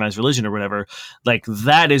institution, organized religion or whatever, like,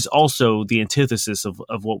 that is also the antithesis of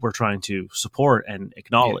what we're trying to support and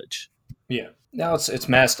acknowledge. Yeah. No, it's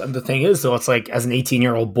messed. And the thing is, though, it's like as an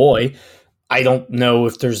 18-year-old boy, I don't know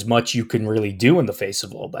if there's much you can really do in the face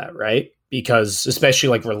of all that, right? Because especially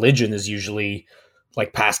like religion is usually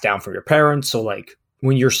like passed down from your parents. So like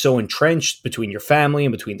when you're so entrenched between your family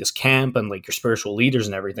and between this camp and like your spiritual leaders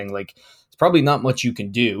and everything, like it's probably not much you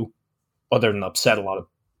can do other than upset a lot of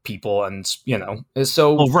people. And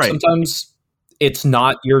so Well, right. sometimes it's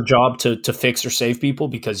not your job to fix or save people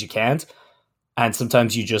because you can't. And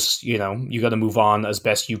sometimes you just, you got to move on as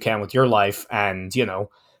best you can with your life and,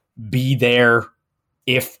 be there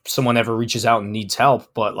if someone ever reaches out and needs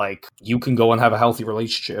help. But like, you can go and have a healthy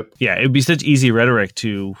relationship. Yeah, it would be such easy rhetoric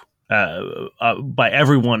to by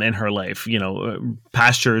everyone in her life,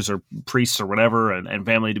 pastors or priests or whatever, and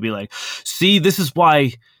family to be like, see, this is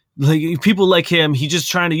why like people like him, he's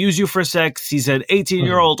just trying to use you for sex. He's an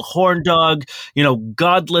 18-year-old horn dog,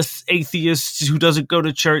 godless atheist who doesn't go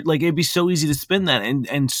to church. Like it'd be so easy to spin that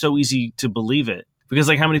and so easy to believe it. Because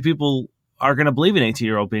like how many people are going to believe an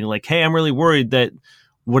 18-year-old being like, hey, I'm really worried that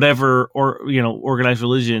whatever organized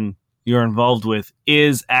religion you're involved with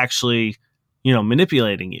is actually,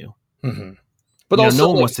 manipulating you. Mm-hmm. But also, no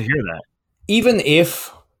one wants to hear that. Even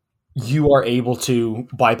if you are able to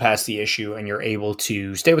bypass the issue and you're able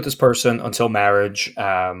to stay with this person until marriage,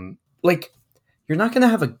 like you're not going to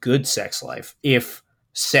have a good sex life if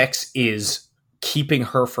sex is keeping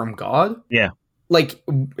her from God. Yeah. Like,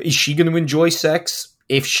 is she going to enjoy sex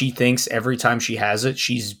if she thinks every time she has it,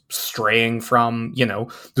 she's straying from,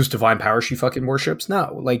 this divine power she fucking worships?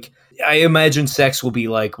 No. Like, I imagine sex will be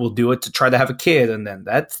like, we'll do it to try to have a kid, and then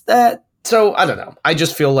that's that. So, I don't know. I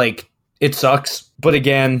just feel like it sucks. But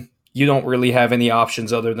again, you don't really have any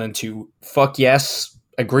options other than to fuck yes,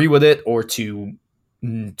 agree with it, or to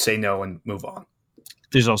say no and move on.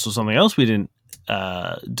 There's also something else we didn't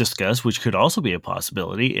discuss, which could also be a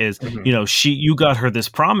possibility, is you got her this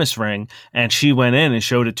promise ring and she went in and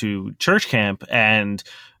showed it to church camp, and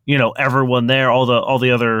everyone there, all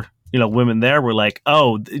the other women there were like,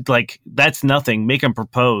 oh, like that's nothing, make him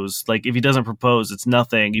propose. Like if he doesn't propose, it's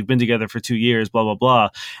nothing, you've been together for 2 years, blah blah blah.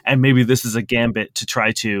 And maybe this is a gambit to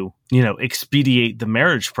try to expedite the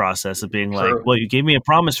marriage process of being like, well, you gave me a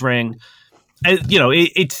promise ring. And,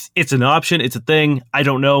 it's an option, it's a thing. I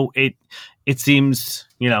don't know, it seems,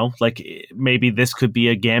 like maybe this could be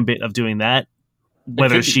a gambit of doing that,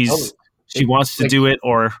 whether she wants to do it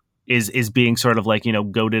or is being sort of like,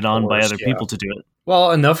 goaded on by other people to do it.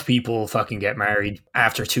 Well, enough people fucking get married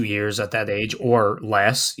after 2 years at that age or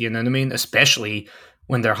less, you know what I mean? Especially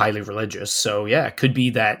when they're highly religious. So yeah, it could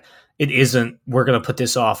be that it isn't, we're going to put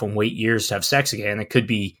this off and wait years to have sex again. It could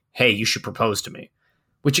be, hey, you should propose to me,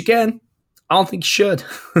 which again, I don't think you should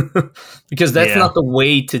because that's not the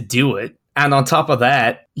way to do it. And on top of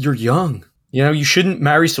that, you're young. You shouldn't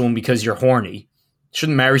marry someone because you're horny. You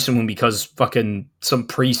shouldn't marry someone because fucking some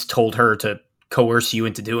priest told her to coerce you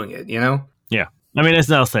into doing it, Yeah. I mean, as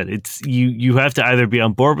Nell said, it's you have to either be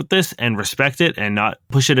on board with this and respect it and not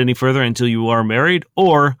push it any further until you are married,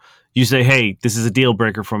 or you say, hey, this is a deal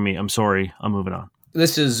breaker for me. I'm sorry. I'm moving on.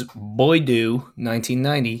 This is Boy Do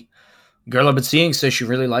 1990. Girl I've been seeing says she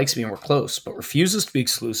really likes me and we're close, but refuses to be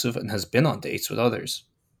exclusive and has been on dates with others.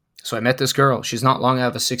 So I met this girl. She's not long out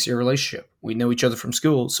of a 6-year relationship. We know each other from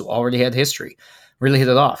school, so already had history. Really hit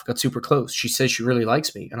it off, got super close. She says she really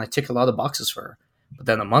likes me, and I tick a lot of boxes for her. But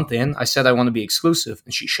then a month in, I said I want to be exclusive,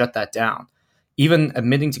 and she shut that down. Even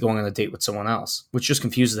admitting to going on a date with someone else, which just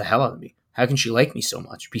confuses the hell out of me. How can she like me so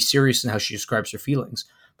much, be serious in how she describes her feelings,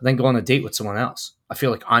 but then go on a date with someone else? I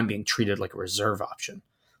feel like I'm being treated like a reserve option.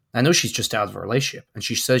 I know she's just out of a relationship, and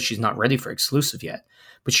she says she's not ready for exclusive yet,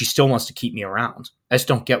 but she still wants to keep me around. I just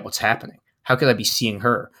don't get what's happening. How could I be seeing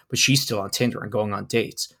her, but she's still on Tinder and going on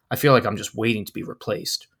dates? I feel like I'm just waiting to be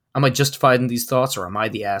replaced. Am I justified in these thoughts, or am I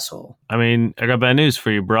the asshole? I mean, I got bad news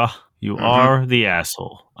for you, brah. You are the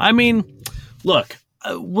asshole. I mean, look,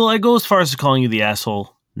 will I go as far as calling you the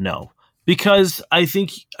asshole? No. Because I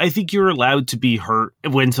think you're allowed to be hurt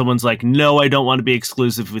when someone's like, no, I don't want to be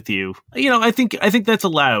exclusive with you. I think that's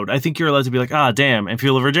allowed. I think you're allowed to be like, damn, and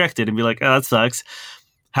feel rejected and be like, that sucks.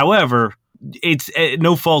 However, it's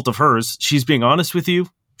no fault of hers. She's being honest with you.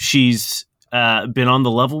 She's been on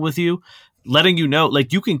the level with you, letting you know,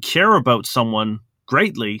 like, you can care about someone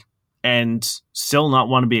greatly and still not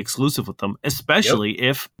want to be exclusive with them, especially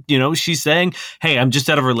if, she's saying, hey, I'm just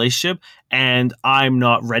out of a relationship and I'm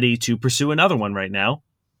not ready to pursue another one right now.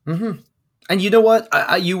 Mm-hmm. And you know what?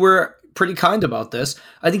 You were pretty kind about this.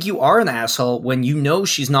 I think you are an asshole when you know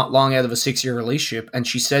she's not long out of a 6-year relationship and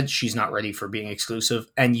she said she's not ready for being exclusive,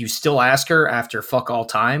 and you still ask her after fuck all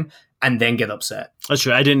time and then get upset. That's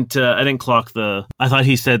true. I didn't clock I thought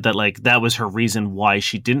he said that like that was her reason why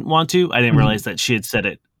she didn't want to. I didn't realize that she had said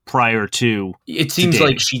it prior to. It seems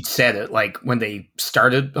like she'd said it like when they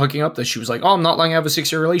started hooking up, that she was like, oh, I'm not long out of a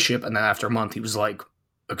 6-year relationship. And then after a month, he was like,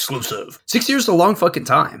 exclusive. 6 years is a long fucking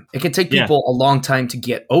time. It can take people a long time to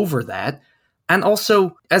get over that. And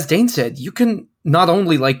also, as Dane said, you can not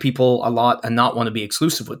only like people a lot and not want to be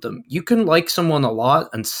exclusive with them, you can like someone a lot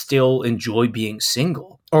and still enjoy being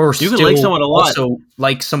single. Or you can like someone a lot, also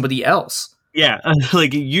like somebody else. Yeah,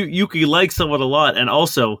 like you can like someone a lot and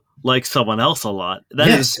also like someone else a lot.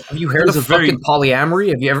 Have you heard of fucking polyamory?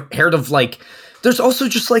 Have you ever heard of like? There's also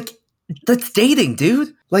just like that's dating,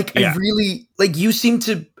 dude. Like I really like. You seem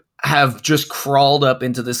to have just crawled up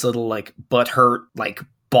into this little like butthurt like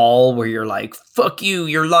ball where you're like, fuck you,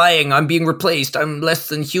 you're lying, I'm being replaced, I'm less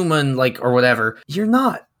than human, like, or whatever. You're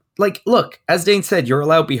not. Like, look, as Dane said, you're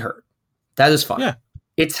allowed to be hurt. That is fine. Yeah.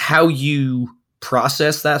 It's how you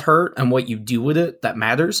process that hurt and what you do with it that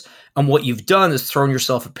matters. And what you've done is thrown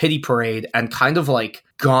yourself a pity parade and kind of like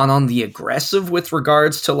gone on the aggressive with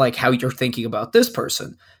regards to like how you're thinking about this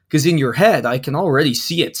person. Because in your head, I can already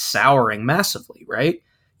see it souring massively, right?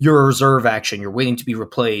 You're a reserve action. You're waiting to be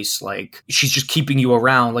replaced. Like, she's just keeping you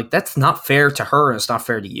around. Like, that's not fair to her and it's not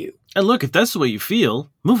fair to you. And look, if that's the way you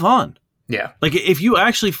feel, move on. Yeah. Like, if you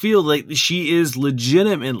actually feel like she is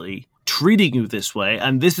legitimately treating you this way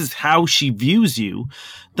and this is how she views you,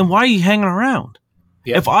 then why are you hanging around?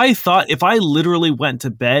 Yeah. If I literally went to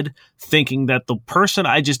bed thinking that the person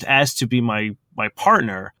I just asked to be my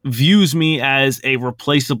partner views me as a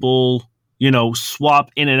replaceable, swap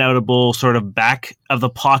in and outable sort of back of the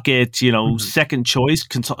pocket, second choice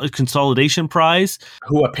consolidation prize,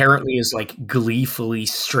 who apparently is like gleefully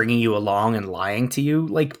stringing you along and lying to you,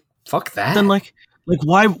 like, fuck that. Then like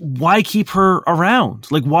why keep her around?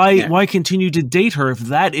 Like why continue to date her if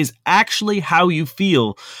that is actually how you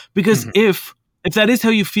feel? Because if that is how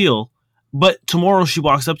you feel, but tomorrow she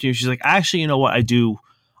walks up to you and she's like, actually, you know what,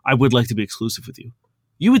 I would like to be exclusive with you,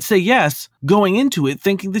 you would say yes, going into it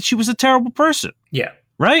thinking that she was a terrible person. Yeah.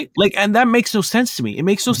 Right? Like, and that makes no sense to me. It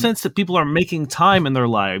makes no sense that people are making time in their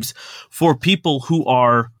lives for people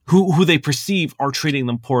who they perceive are treating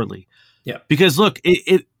them poorly. Yeah. Because look,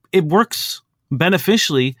 it works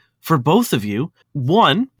beneficially for both of you.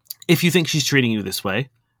 One, if you think she's treating you this way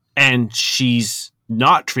and she's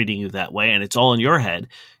not treating you that way and it's all in your head,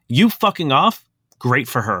 you fucking off, great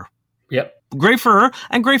for her. Yep. Great for her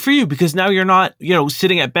and great for you, because now you're not,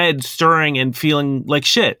 sitting at bed stirring and feeling like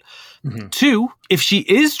shit. Two, if she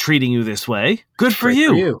is treating you this way, good for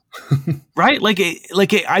you. Right?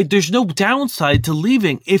 There's no downside to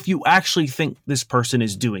leaving if you actually think this person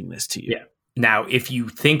is doing this to you. Yeah. Now, if you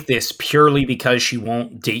think this purely because she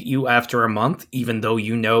won't date you after a month, even though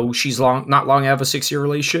you know she's not long out of a 6-year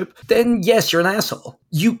relationship, then yes, you're an asshole.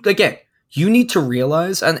 You need to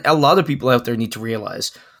realize, and a lot of people out there need to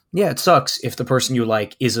realize, yeah, it sucks if the person you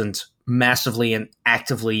like isn't massively and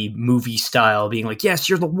actively movie style being like, yes,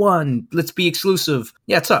 you're the one, let's be exclusive.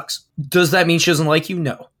 Yeah, it sucks. Does that mean she doesn't like you?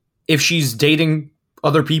 No. If she's dating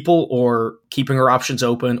other people or keeping her options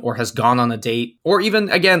open or has gone on a date or even,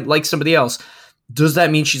 again, like somebody else, does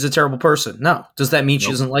that mean she's a terrible person? No. Does that mean she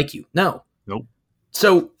doesn't like you? No. Nope.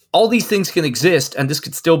 So all these things can exist and this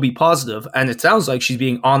could still be positive, and it sounds like she's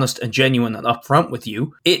being honest and genuine and upfront with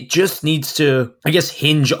you. It just needs to, I guess,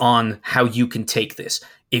 hinge on how you can take this.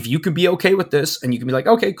 If you can be okay with this and you can be like,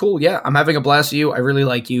 okay, cool, yeah, I'm having a blast with you, I really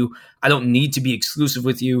like you, I don't need to be exclusive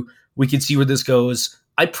with you, we can see where this goes.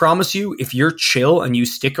 I promise you, if you're chill and you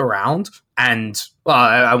stick around and, well,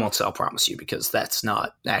 I won't say I'll promise you because that's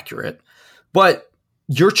not accurate, but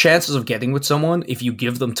your chances of getting with someone, if you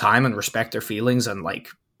give them time and respect their feelings and like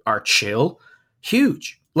are chill,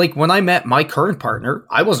 huge. Like when I met my current partner,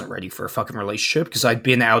 I wasn't ready for a fucking relationship because I'd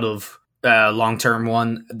been out of a long-term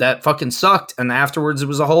one that fucking sucked. And afterwards it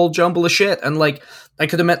was a whole jumble of shit. And like, I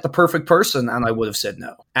could have met the perfect person and I would have said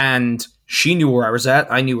no. And she knew where I was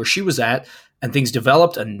at. I knew where she was at. And things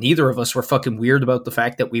developed, and neither of us were fucking weird about the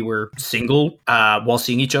fact that we were single while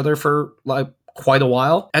seeing each other for like quite a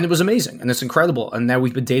while. And it was amazing, and it's incredible. And now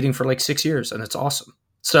we've been dating for like 6 years, and it's awesome.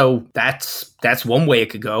 So that's one way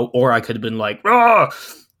it could go. Or I could have been like,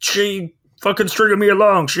 she fucking stringing me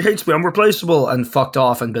along. She hates me. I'm replaceable, and fucked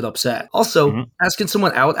off and been upset. Also, asking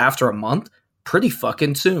someone out after a month, pretty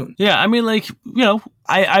fucking soon. Yeah, I mean, like,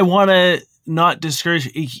 I want to not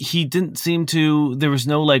discourage. He didn't seem to. There was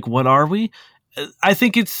no like, what are we? I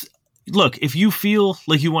think it's, look, if you feel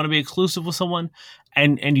like you want to be exclusive with someone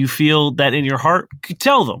and you feel that in your heart,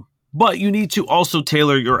 tell them. But you need to also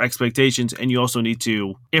tailor your expectations, and you also need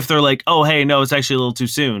to, if they're like, oh, hey, no, it's actually a little too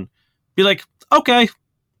soon, be like, okay,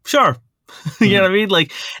 sure. You know what I mean?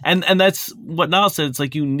 Like, and that's what Niall said. It's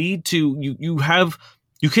like you need to,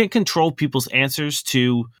 you can't control people's answers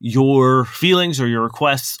to your feelings or your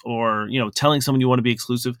requests or, telling someone you want to be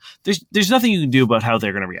exclusive. There's nothing you can do about how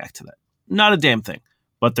they're going to react to that. Not a damn thing.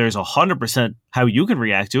 But there's 100% how you can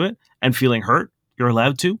react to it, and feeling hurt, you're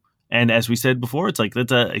allowed to. And as we said before, it's like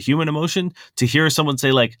that's a human emotion. To hear someone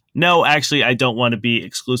say like, no, actually, I don't want to be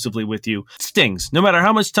exclusively with you, it stings. No matter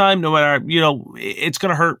how much time, no matter, it's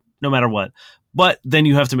going to hurt no matter what. But then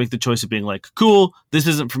you have to make the choice of being like, cool, this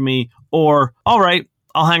isn't for me. Or, all right,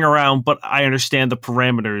 I'll hang around, but I understand the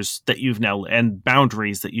parameters that you've now and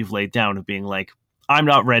boundaries that you've laid down of being like, I'm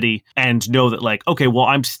not ready, and know that like, okay, well,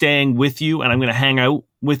 I'm staying with you and I'm going to hang out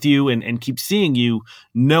with you and keep seeing you,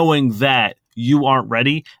 knowing that you aren't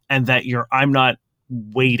ready and that I'm not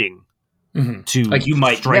waiting to like you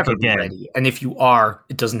might strike never again. be ready. And if you are,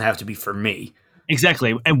 it doesn't have to be for me.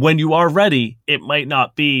 Exactly. And when you are ready, it might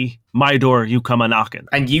not be my door, you come a knocking.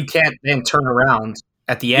 And you can't then turn around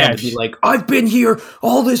at the end and be like, I've been here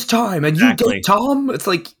all this time and you date Tom? It's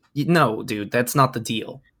like, no, dude, that's not the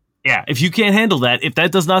deal. Yeah, if you can't handle that, if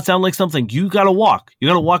that does not sound like something, you got to walk. You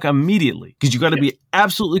got to walk immediately because you got to be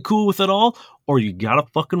absolutely cool with it all, or you got to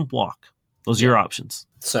fucking walk. Those are your options.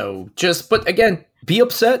 So but again, be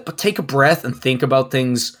upset, but take a breath and think about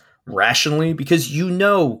things rationally, because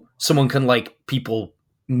someone can like people,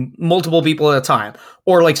 multiple people at a time,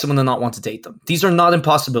 or like someone to not want to date them. These are not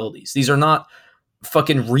impossibilities. These are not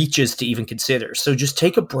fucking reaches to even consider. So just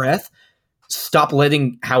take a breath. Stop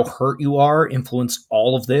letting how hurt you are influence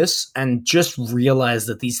all of this, and just realize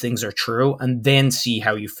that these things are true, and then see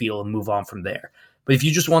how you feel and move on from there. But if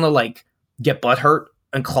you just want to like get butthurt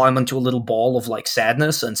and climb into a little ball of like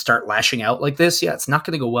sadness and start lashing out like this, it's not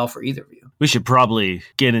going to go well for either of you. We should probably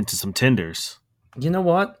get into some Tinders. You know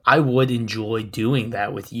what? I would enjoy doing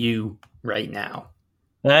that with you right now.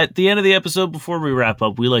 At the end of the episode, before we wrap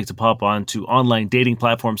up, we like to pop on to online dating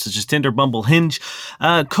platforms such as Tinder, Bumble, Hinge,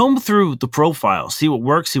 comb through the profile, see what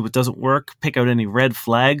works, see what doesn't work, pick out any red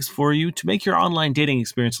flags for you to make your online dating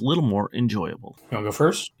experience a little more enjoyable. You want to go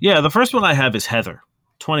first? Yeah, the first one I have is Heather,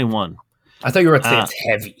 21. I thought you were going to say it's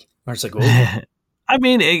heavy. I was like, oh. I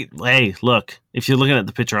mean, hey, look, if you're looking at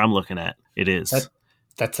the picture I'm looking at, it is.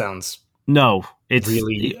 That sounds no, it's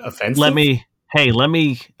really offensive.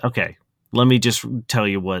 Let me just tell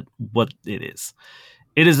you what it is.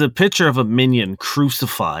 It is a picture of a minion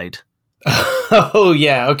crucified. Oh,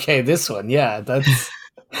 yeah. Okay, this one. Yeah, that's...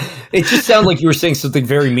 It just sounded like you were saying something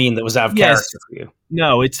very mean that was out of character for you.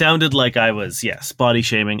 No, it sounded like I was, body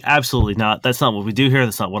shaming. Absolutely not. That's not what we do here.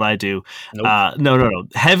 That's not what I do. Nope. No.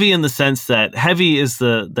 Heavy in the sense that heavy is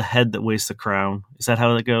the head that weighs the crown. Is that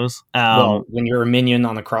how that goes? Well, when you're a minion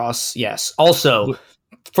on the cross, yes. Also...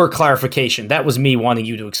 For clarification, that was me wanting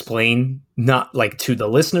you to explain, not like to the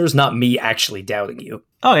listeners, not me actually doubting you.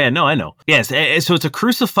 Oh, yeah, no, I know. Yes, so it's a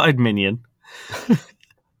crucified minion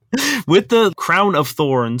with the crown of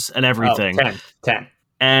thorns and everything. 10.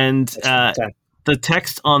 And 10. The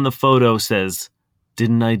text on the photo says,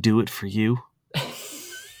 "Didn't I do it for you?"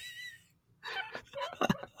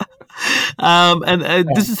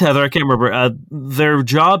 This is Heather. I can't remember. Their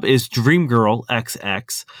job is Dream Girl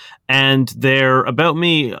XX, and they're about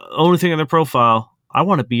me. Only thing on their profile: I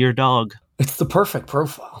want to be your dog. It's the perfect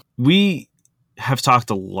profile. We have talked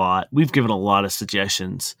a lot. We've given a lot of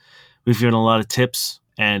suggestions. We've given a lot of tips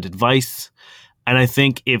and advice. And I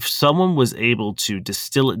think if someone was able to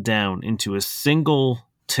distill it down into a single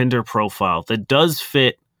Tinder profile that does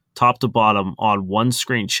fit top to bottom on one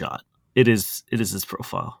screenshot, it is this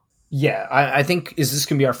profile. Yeah, I think, is this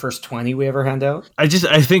going to be our first 20 we ever hand out? I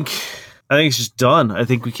think it's just done. I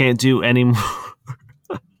think we can't do any more.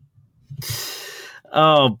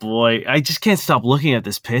 Oh boy, I just can't stop looking at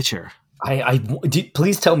this picture.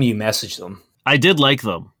 Please tell me you messaged them. I did like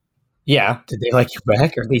them. Yeah. Did they like you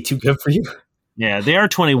back? Are they too good for you? Yeah, they are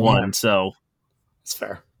 21, so. That's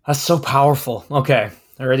fair. That's so powerful. Okay.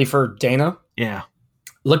 Are you ready for Dana? Yeah.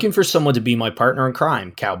 Looking for someone to be my partner in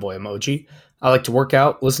crime, cowboy emoji. I like to work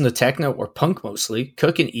out, listen to techno or punk mostly,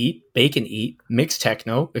 cook and eat, bake and eat, mix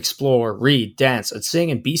techno, explore, read, dance, and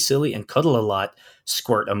sing and be silly and cuddle a lot,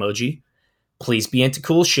 squirt emoji. Please be into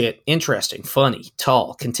cool shit, interesting, funny,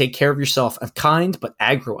 tall, can take care of yourself, and kind but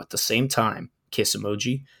aggro at the same time, kiss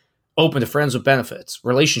emoji. Open to friends with benefits,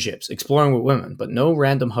 relationships, exploring with women, but no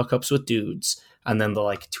random hookups with dudes. And then the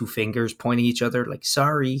like two fingers pointing each other like,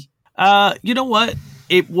 sorry. You know what?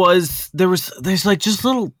 There's like just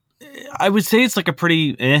little, I would say it's like a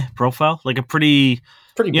pretty profile, like a pretty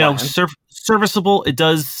Pretty you know bland. serviceable. It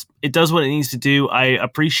does what it needs to do. I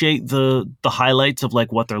appreciate the highlights of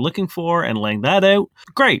like what they're looking for and laying that out.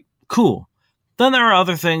 Great, cool. Then there are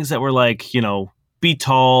other things that were like, be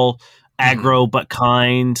tall, aggro but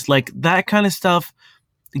kind, like that kind of stuff.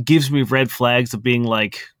 Gives me red flags of being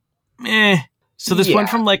like, So this went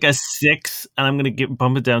from like a 6, and I'm gonna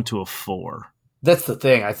bump it down to a 4. That's the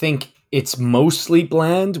thing. I think it's mostly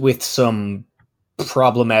bland with some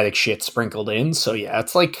problematic shit sprinkled in. So yeah,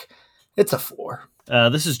 it's a 4.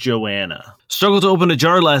 This is Joanna. Struggled to open a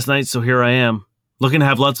jar last night, so here I am. Looking to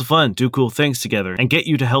have lots of fun, do cool things together, and get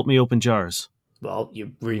you to help me open jars. Well,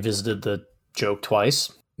 you revisited the joke twice,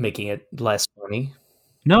 making it less funny.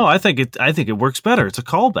 No, I think it works better. It's a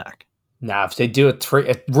callback. Now, if they do a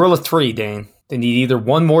rule of 3, Dane, they need either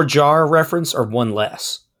one more jar reference or one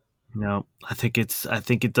less. No, I think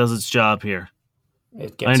it does its job here.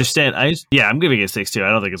 I understand. I'm giving it a 6 too.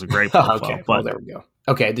 I don't think it's a great profile. Okay, but well, there we go.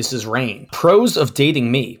 Okay, this is Rain. Pros of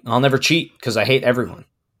dating me. I'll never cheat because I hate everyone.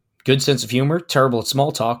 Good sense of humor, terrible at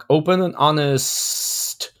small talk, open and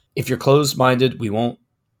honest. If you're closed-minded, we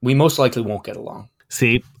most likely won't get along.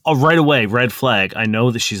 See, right away, red flag. I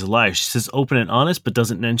know that she's a liar. She says open and honest, but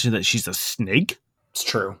doesn't mention that she's a snake. It's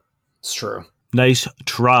true. Nice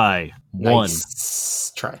try.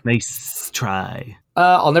 Nice try. Nice try.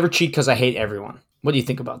 I'll never cheat because I hate everyone. What do you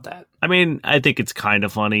think about that? I mean, I think it's kind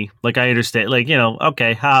of funny. Like, I understand. Like,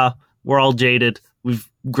 okay, we're all jaded. We've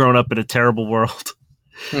grown up in a terrible world.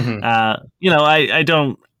 Mm-hmm.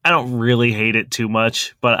 I don't really hate it too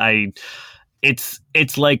much, but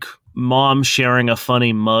it's like mom sharing a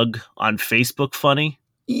funny mug on Facebook funny.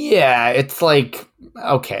 Yeah, it's like,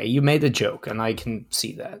 okay, you made a joke, and I can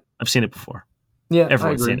see that. I've seen it before. Yeah,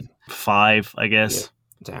 everyone's seen it. 5, I guess.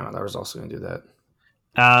 Yeah. Damn it, I was also going to do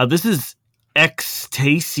that. This is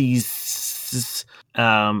Xtacy's,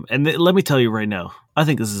 let me tell you right now, I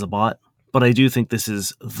think this is a bot, but I do think this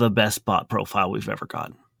is the best bot profile we've ever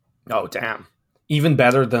gotten. Oh, damn. Even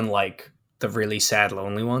better than, like, the really sad,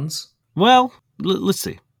 lonely ones? Well, let's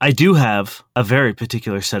see. I do have a very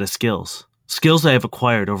particular set of skills. Skills I have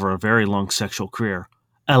acquired over a very long sexual career.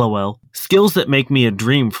 LOL. Skills that make me a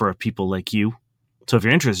dream for a people like you. So if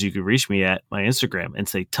you're interested, you can reach me at my Instagram and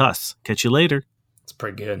say, Tuss, catch you later. It's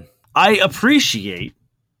pretty good. I appreciate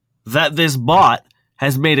that this bot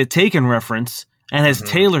has made a Taken reference and has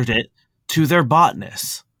tailored it to their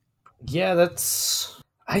botness. Yeah, that's...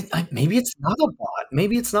 maybe it's not a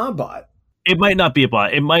bot. It might not be a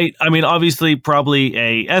bot. It might, obviously, probably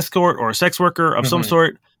a escort or a sex worker of some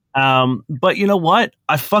sort. But you know what?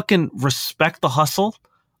 I fucking respect the hustle.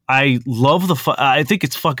 I love I think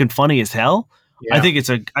it's fucking funny as hell. Yeah. I think it's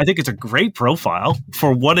a great profile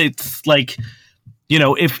for what it's like.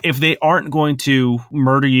 If they aren't going to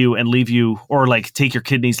murder you and leave you, or like take your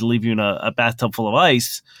kidneys and leave you in a bathtub full of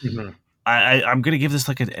ice, I'm gonna give this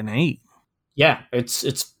like an 8. Yeah,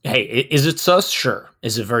 it's. Hey, is it sus? Sure.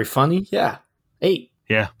 Is it very funny? Yeah, 8.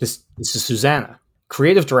 Yeah. This is Susanna,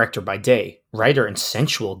 creative director by day, writer and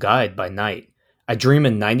sensual guide by night. I dream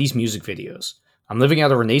in 90s music videos. I'm living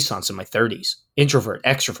out a renaissance in my 30s. Introvert,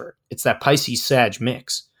 extrovert. It's that Pisces Sag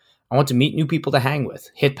mix. I want to meet new people to hang with,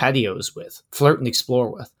 hit patios with, flirt and explore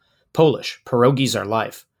with. Polish, pierogies are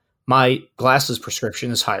life. My glasses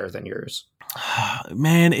prescription is higher than yours.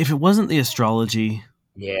 Man, if it wasn't the astrology.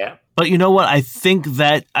 Yeah. But you know what? I think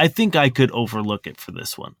I could overlook it for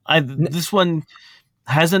this one. This one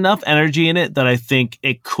has enough energy in it that I think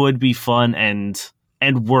it could be fun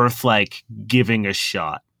and worth like giving a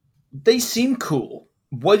shot. They seem cool.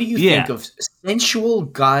 What do you think of sensual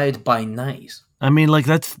guide by night? I mean, like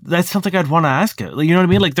that's something I'd want to ask it. You know what I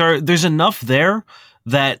mean? Like there's enough there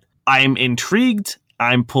that I'm intrigued,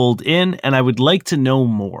 I'm pulled in, and I would like to know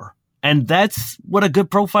more. And that's what a good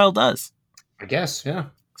profile does. I guess, yeah.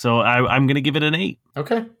 So I'm going to give it an 8.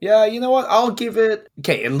 Okay. Yeah, you know what? I'll give it...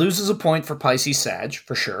 Okay, it loses a point for Pisces Sag,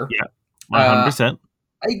 for sure. Yeah, 100%.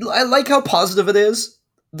 I like how positive it is.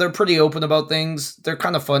 They're pretty open about things. They're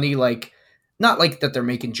kind of funny, like... Not like that they're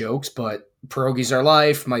making jokes, but pierogies are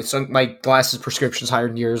life. My glasses prescription's higher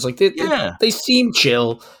than yours. Like, they seem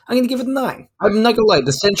chill. I'm going to give it a 9. I'm not going to lie.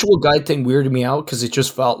 The sensual guide thing weirded me out because it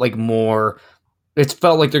just felt like more... It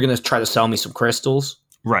felt like they're going to try to sell me some crystals.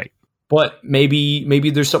 Right. But maybe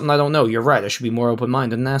there's something I don't know. You're right. I should be more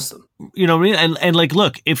open-minded and ask them. You know what I mean? And like,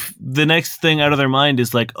 look, if the next thing out of their mind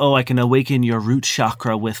is like, oh, I can awaken your root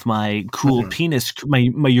chakra with my cool penis,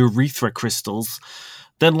 my urethra crystals,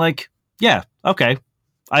 then like, yeah, okay.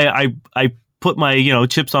 I put my,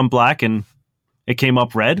 chips on black and it came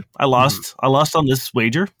up red. I lost on this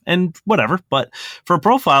wager and whatever. But for a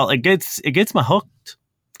profile, it gets me hooked.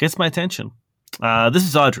 Gets my attention. This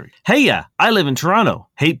is Audrey. Hey, yeah, I live in Toronto.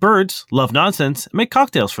 Hate birds, love nonsense, and make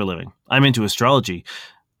cocktails for a living. I'm into astrology,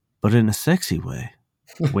 but in a sexy way.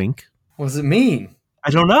 Wink. What does it mean? I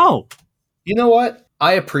don't know. You know what?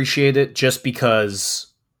 I appreciate it just because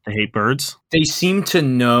They hate birds? they seem to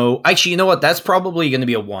know. Actually, you know what? That's probably going to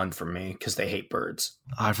be a 1 for me because they hate birds.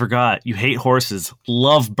 I forgot. You hate horses.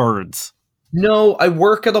 Love birds. No, I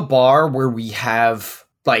work at a bar where we have,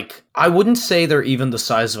 like, I wouldn't say they're even the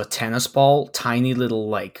size of a tennis ball, tiny little,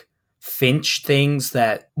 like, finch things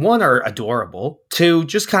that, 1, are adorable, 2,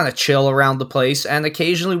 just kind of chill around the place, and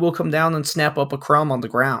occasionally will come down and snap up a crumb on the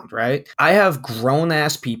ground, right? I have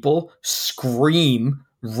grown-ass people scream,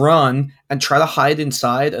 run, and try to hide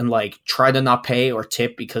inside and, like, try to not pay or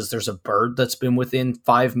tip because there's a bird that's been within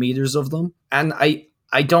 5 meters of them. And I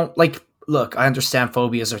don't, like, look, I understand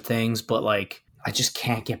phobias are things, but, like, I just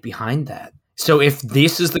can't get behind that. So if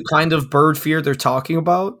this is the kind of bird fear they're talking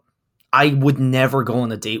about, I would never go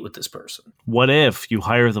on a date with this person. What if you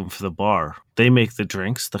hire them for the bar? They make the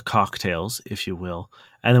drinks, the cocktails, if you will,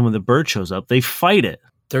 and then when the bird shows up, they fight it.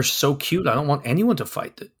 They're so cute. I don't want anyone to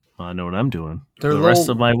fight it. Well, I know what I'm doing They're for the little, rest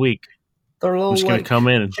of my week. They're I'm little, just going like, to come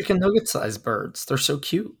in and chicken nugget-sized birds. They're so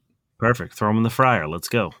cute. perfect. Throw them in the fryer. Let's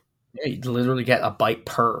go. Yeah, you literally get a bite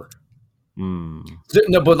per. Mm.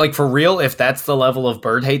 No, but, like, for real, if that's the level of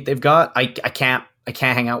bird hate they've got, I can't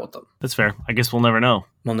hang out with them. That's fair. I guess we'll never know.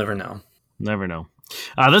 We'll never know. Never know.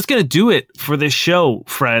 That's going to do it for this show,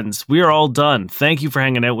 friends. We are all done. Thank you for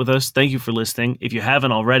hanging out with us. Thank you for listening. If you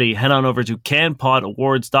haven't already, head on over to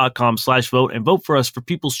canpodawards.com/vote and vote for us for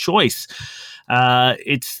People's Choice.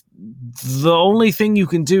 It's the only thing you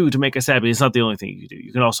can do to make us happy. It's not the only thing you can do.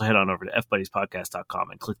 You can also head on over to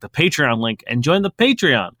fbuddiespodcast.com and click the Patreon link and join the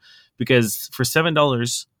Patreon, because for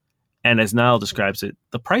 $7, and as Niall describes it,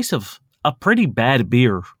 the price of a pretty bad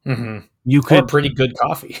beer, you Or could pretty good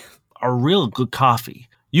coffee. a real good coffee.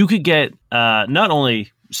 You could get not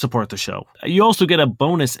only support the show, you also get a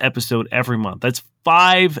bonus episode every month. That's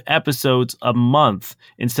 5 episodes a month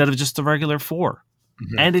instead of just the regular 4.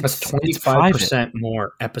 And That's it's 25%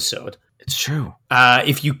 more episode. It's true.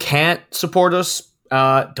 If you can't support us,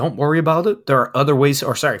 don't worry about it. There are other ways,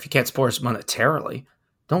 or sorry, if you can't support us monetarily,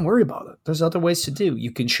 don't worry about it. There's other ways to do.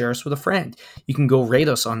 You can share us with a friend. You can go rate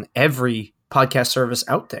us on every podcast service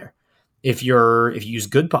out there. If you use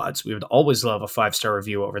Good Pods, we would always love a 5-star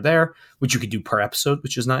review over there, which you could do per episode,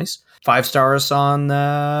 which is nice. 5 stars on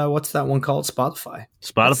what's that one called? Spotify,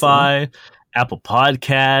 Apple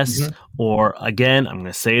Podcasts, or again, I'm going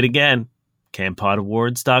to say it again,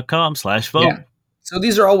 canpodawards.com/vote. Yeah. So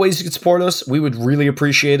these are all ways you can support us. We would really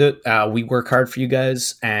appreciate it. We work hard for you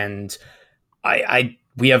guys, and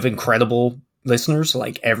we have incredible listeners.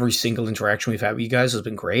 Like, every single interaction we've had with you guys has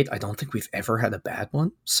been great. I don't think we've ever had a bad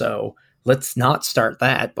one. So let's not start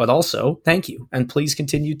that. But also, thank you. And please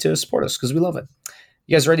continue to support us because we love it.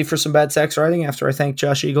 You guys ready for some bad sex writing after I thank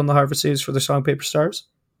Josh Eagle and the Harvard Series for their song Paper Stars?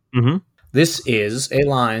 Mm-hmm. This is a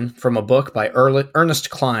line from a book by Ernest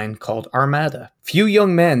Cline called Armada. Few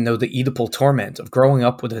young men know the Oedipal torment of growing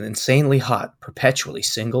up with an insanely hot, perpetually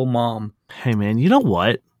single mom. Hey, man, you know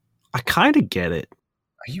what? I kind of get it.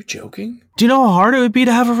 Are you joking? Do you know how hard it would be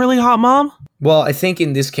to have a really hot mom? Well, I think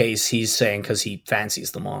in this case, he's saying because he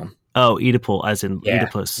fancies the mom. Oh, Oedipal, as in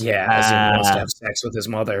Oedipus. Yeah, as in he wants to have sex with his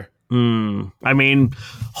mother. I mean,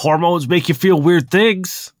 hormones make you feel weird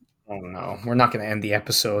things. Oh, no. We're not going to end the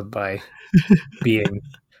episode by being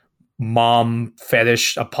mom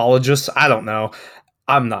fetish apologists. I don't know.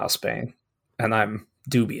 I'm not Spain, and I'm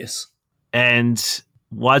dubious. And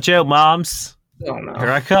watch out, moms. Oh, no. Here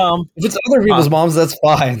I come. If it's other people's moms, that's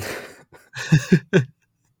fine.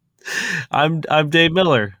 I'm Dave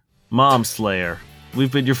Miller, Mom Slayer.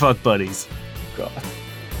 We've been your fuck buddies. God.